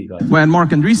බුද්ධි විකාශය. When Mark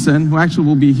Andreessen, who actually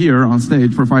will be here on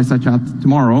stage for Fireside Chat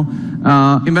tomorrow,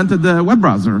 invented the web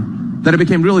browser, that it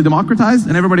became really democratized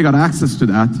and everybody got access to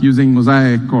that using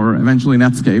Mosaic or eventually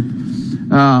Netscape.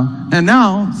 And now,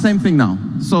 same thing now.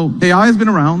 So AI has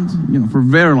been around, for a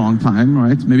very long time,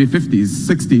 right? Maybe 50s,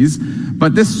 60s.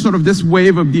 But this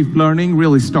wave of deep learning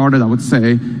really started, I would say,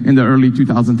 in the early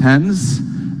 2010s.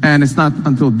 And it's not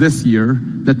until this year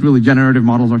that really generative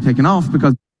models are taken off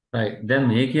because... Right. දැන්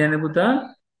මේ කියන්නේ පුතා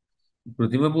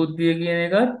කෘත්‍රිම බුද්ධිය කියන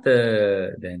එකත්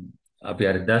දැන් අපි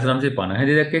අර 1950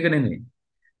 දී දැක්ක එක නෙමෙයි.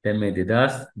 දැන් මේ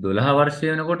 2012 වර්ෂය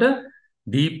වෙනකොට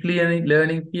deep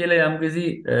learning කියලා යම්කිසි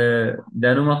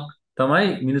දැනුමක් තමයි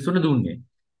මිනිසුන්ට දුන්නේ.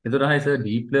 ඒතර හයි සර්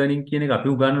deep learning කියන එක අපි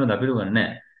උගන්වනවද අපිට උගන්වන්නේ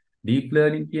නැහැ. deep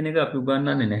learning කියන එක අපි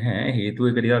උගන්වන්නේ නැහැ. හේතුව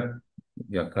ඒක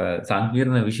ටිකක්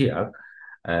සංකීර්ණ විෂයක්.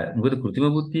 මොකද කෘත්‍රිම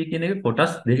බුද්ධිය කියන එක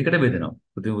කොටස් දෙකකට බෙදෙනවා.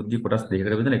 කෘත්‍රිම බුද්ධිය කොටස්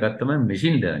දෙකකට බෙදෙන එකක් තමයි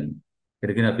machine learning.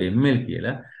 ඒකට කියනවා අපි ML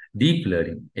කියලා. deep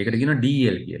learning. ඒකට කියනවා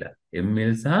DL කියලා.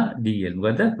 ML සහ DL.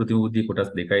 මොකද කෘත්‍රිම බුද්ධිය කොටස්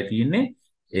දෙකයි තියෙන්නේ.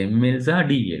 ML සහ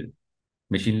DL.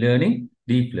 machine learning,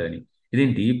 deep learning. ඉතින්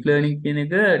deep learning කියන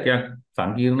එක ටිකක්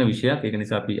සංකීර්ණ විෂයක්. ඒක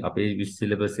නිසා අපි අපේ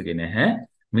සිලබස් එකේ නැහැ.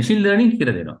 machine learning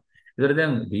කියලා දෙනවා. ඒතර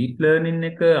දැන් deep learning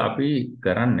එක අපි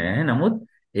කරන්නේ නැහැ. නමුත්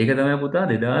ඒක තමයි පුතා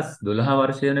 2012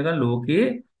 වර්ෂය වෙනකන් ලෝකයේ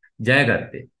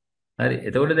ජයගත්තේ. හරි.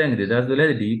 එතකොට දැන්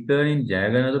 2012 deep learning ජය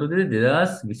ගන්න අතරතුරදී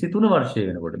 2023 වර්ෂය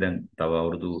වෙනකොට දැන් තව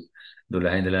අවුරුදු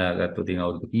 12 ඉඳලා ගත්තොත් ඉතින්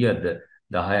අවුරුදු කීයක්ද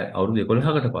 10 අවුරුදු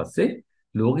 11කට පස්සේ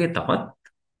ලෝකයේ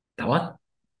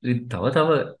තව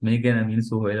මේ ගැන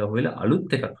මිනිස්සු හොයලා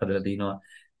අලුත් එකක් හදලා තිනවා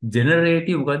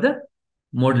ජෙනරේටිව් මොකද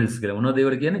මොඩල්ස් කියලා. මොනවද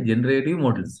ඒවට කියන්නේ? ජෙනරේටිව්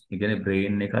මොඩල්ස්. ඒ කියන්නේ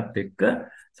බ්‍රේන් එකත් එක්ක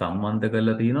සම්බන්ධ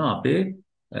කරලා තිනවා අපේ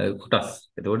කොටස්.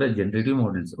 එතකොට ජෙනරේටිව්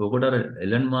මොඩල්ස්. ඕකට අර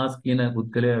එලන් මාස්ක් කියන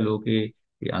පුද්ගලයා ලෝකේ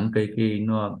අංක එකේ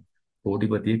ඉන්නවා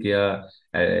කෝටිපතියෙක්. එයා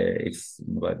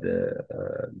මොකද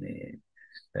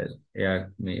එයා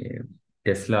මේ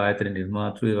ටෙස්ලා ආයතන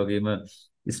නිර්මාතෘ වගේම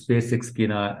SpaceX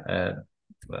කියන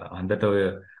හන්දට ඔය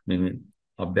මේ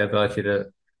අභ්‍යවකාශයට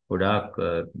ගොඩාක්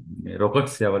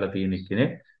රොකට්ස් යවලා තියෙන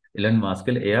කෙනෙක් එලන් මාස්ක්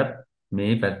කියලා. එයාත්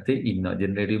මේ පැත්තේ ඉන්නවා.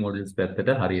 ජෙනරේටිව් මොඩල්ස්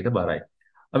පැත්තට හරියට බරයි.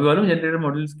 අපි බලමු ජෙනරේටිව්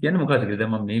මොඩල්ස් කියන්නේ මොකක්ද කියලා.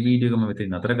 දැන් මම මේ වීඩියෝ එක මම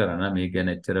මෙතන නතර කරනවා. මේ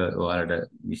කියන්නේ ඇත්තට ඔයාලට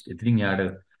ඉතින් යාට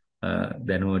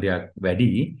දැනුම ටිකක් වැඩි.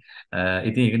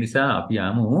 ඉතින් ඒක නිසා අපි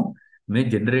යමු මේ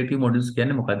ජෙනරේටිව් මොඩල්ස්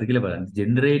කියන්නේ මොකක්ද කියලා බලන්න.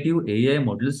 ජෙනරේටිව් AI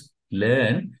models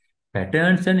learn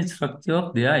patterns and structure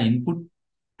of their input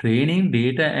training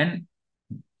data and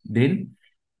then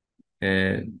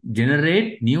generate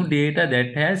new data that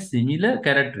has similar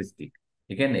characteristic.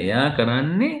 ඒ කියන්නේ එයා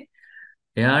කරන්නේ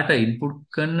එයාට ඉන්පුට්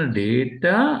කරන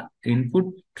data input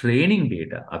training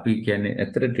data. අපි කියන්නේ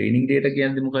ඇත්තට training data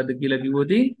කියන්නේ මොකද්ද කියලා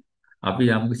කිව්වොත් අපි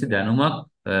යම්කිසි දැනුමක්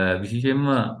විශේෂයෙන්ම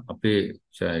අපේ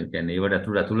කියන්නේ ඒවට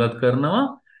ඇතුළත් කරනවා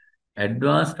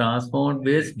advanced transformer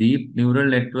based deep neural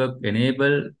network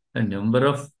enable a number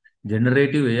of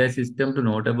generative AI system to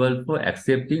notable for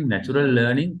accepting natural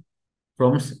learning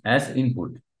prompts as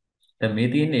input. දැන් මේ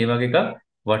තියෙන ඒ වගේ එකක්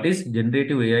what is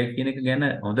generative AI කියන එක ගැන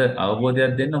හොඳ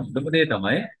අවබෝධයක් දෙන්න හොඳම දේ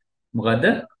තමයි මොකද්ද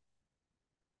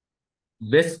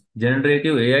best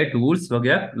generative AI tools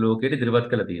වගේක් ලෝකෙට ඉදිරිපත්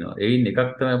කරලා තියෙනවා. ඒයින්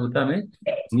එකක් තමයි පුතා මේ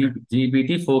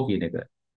GPT-4 කියන එක.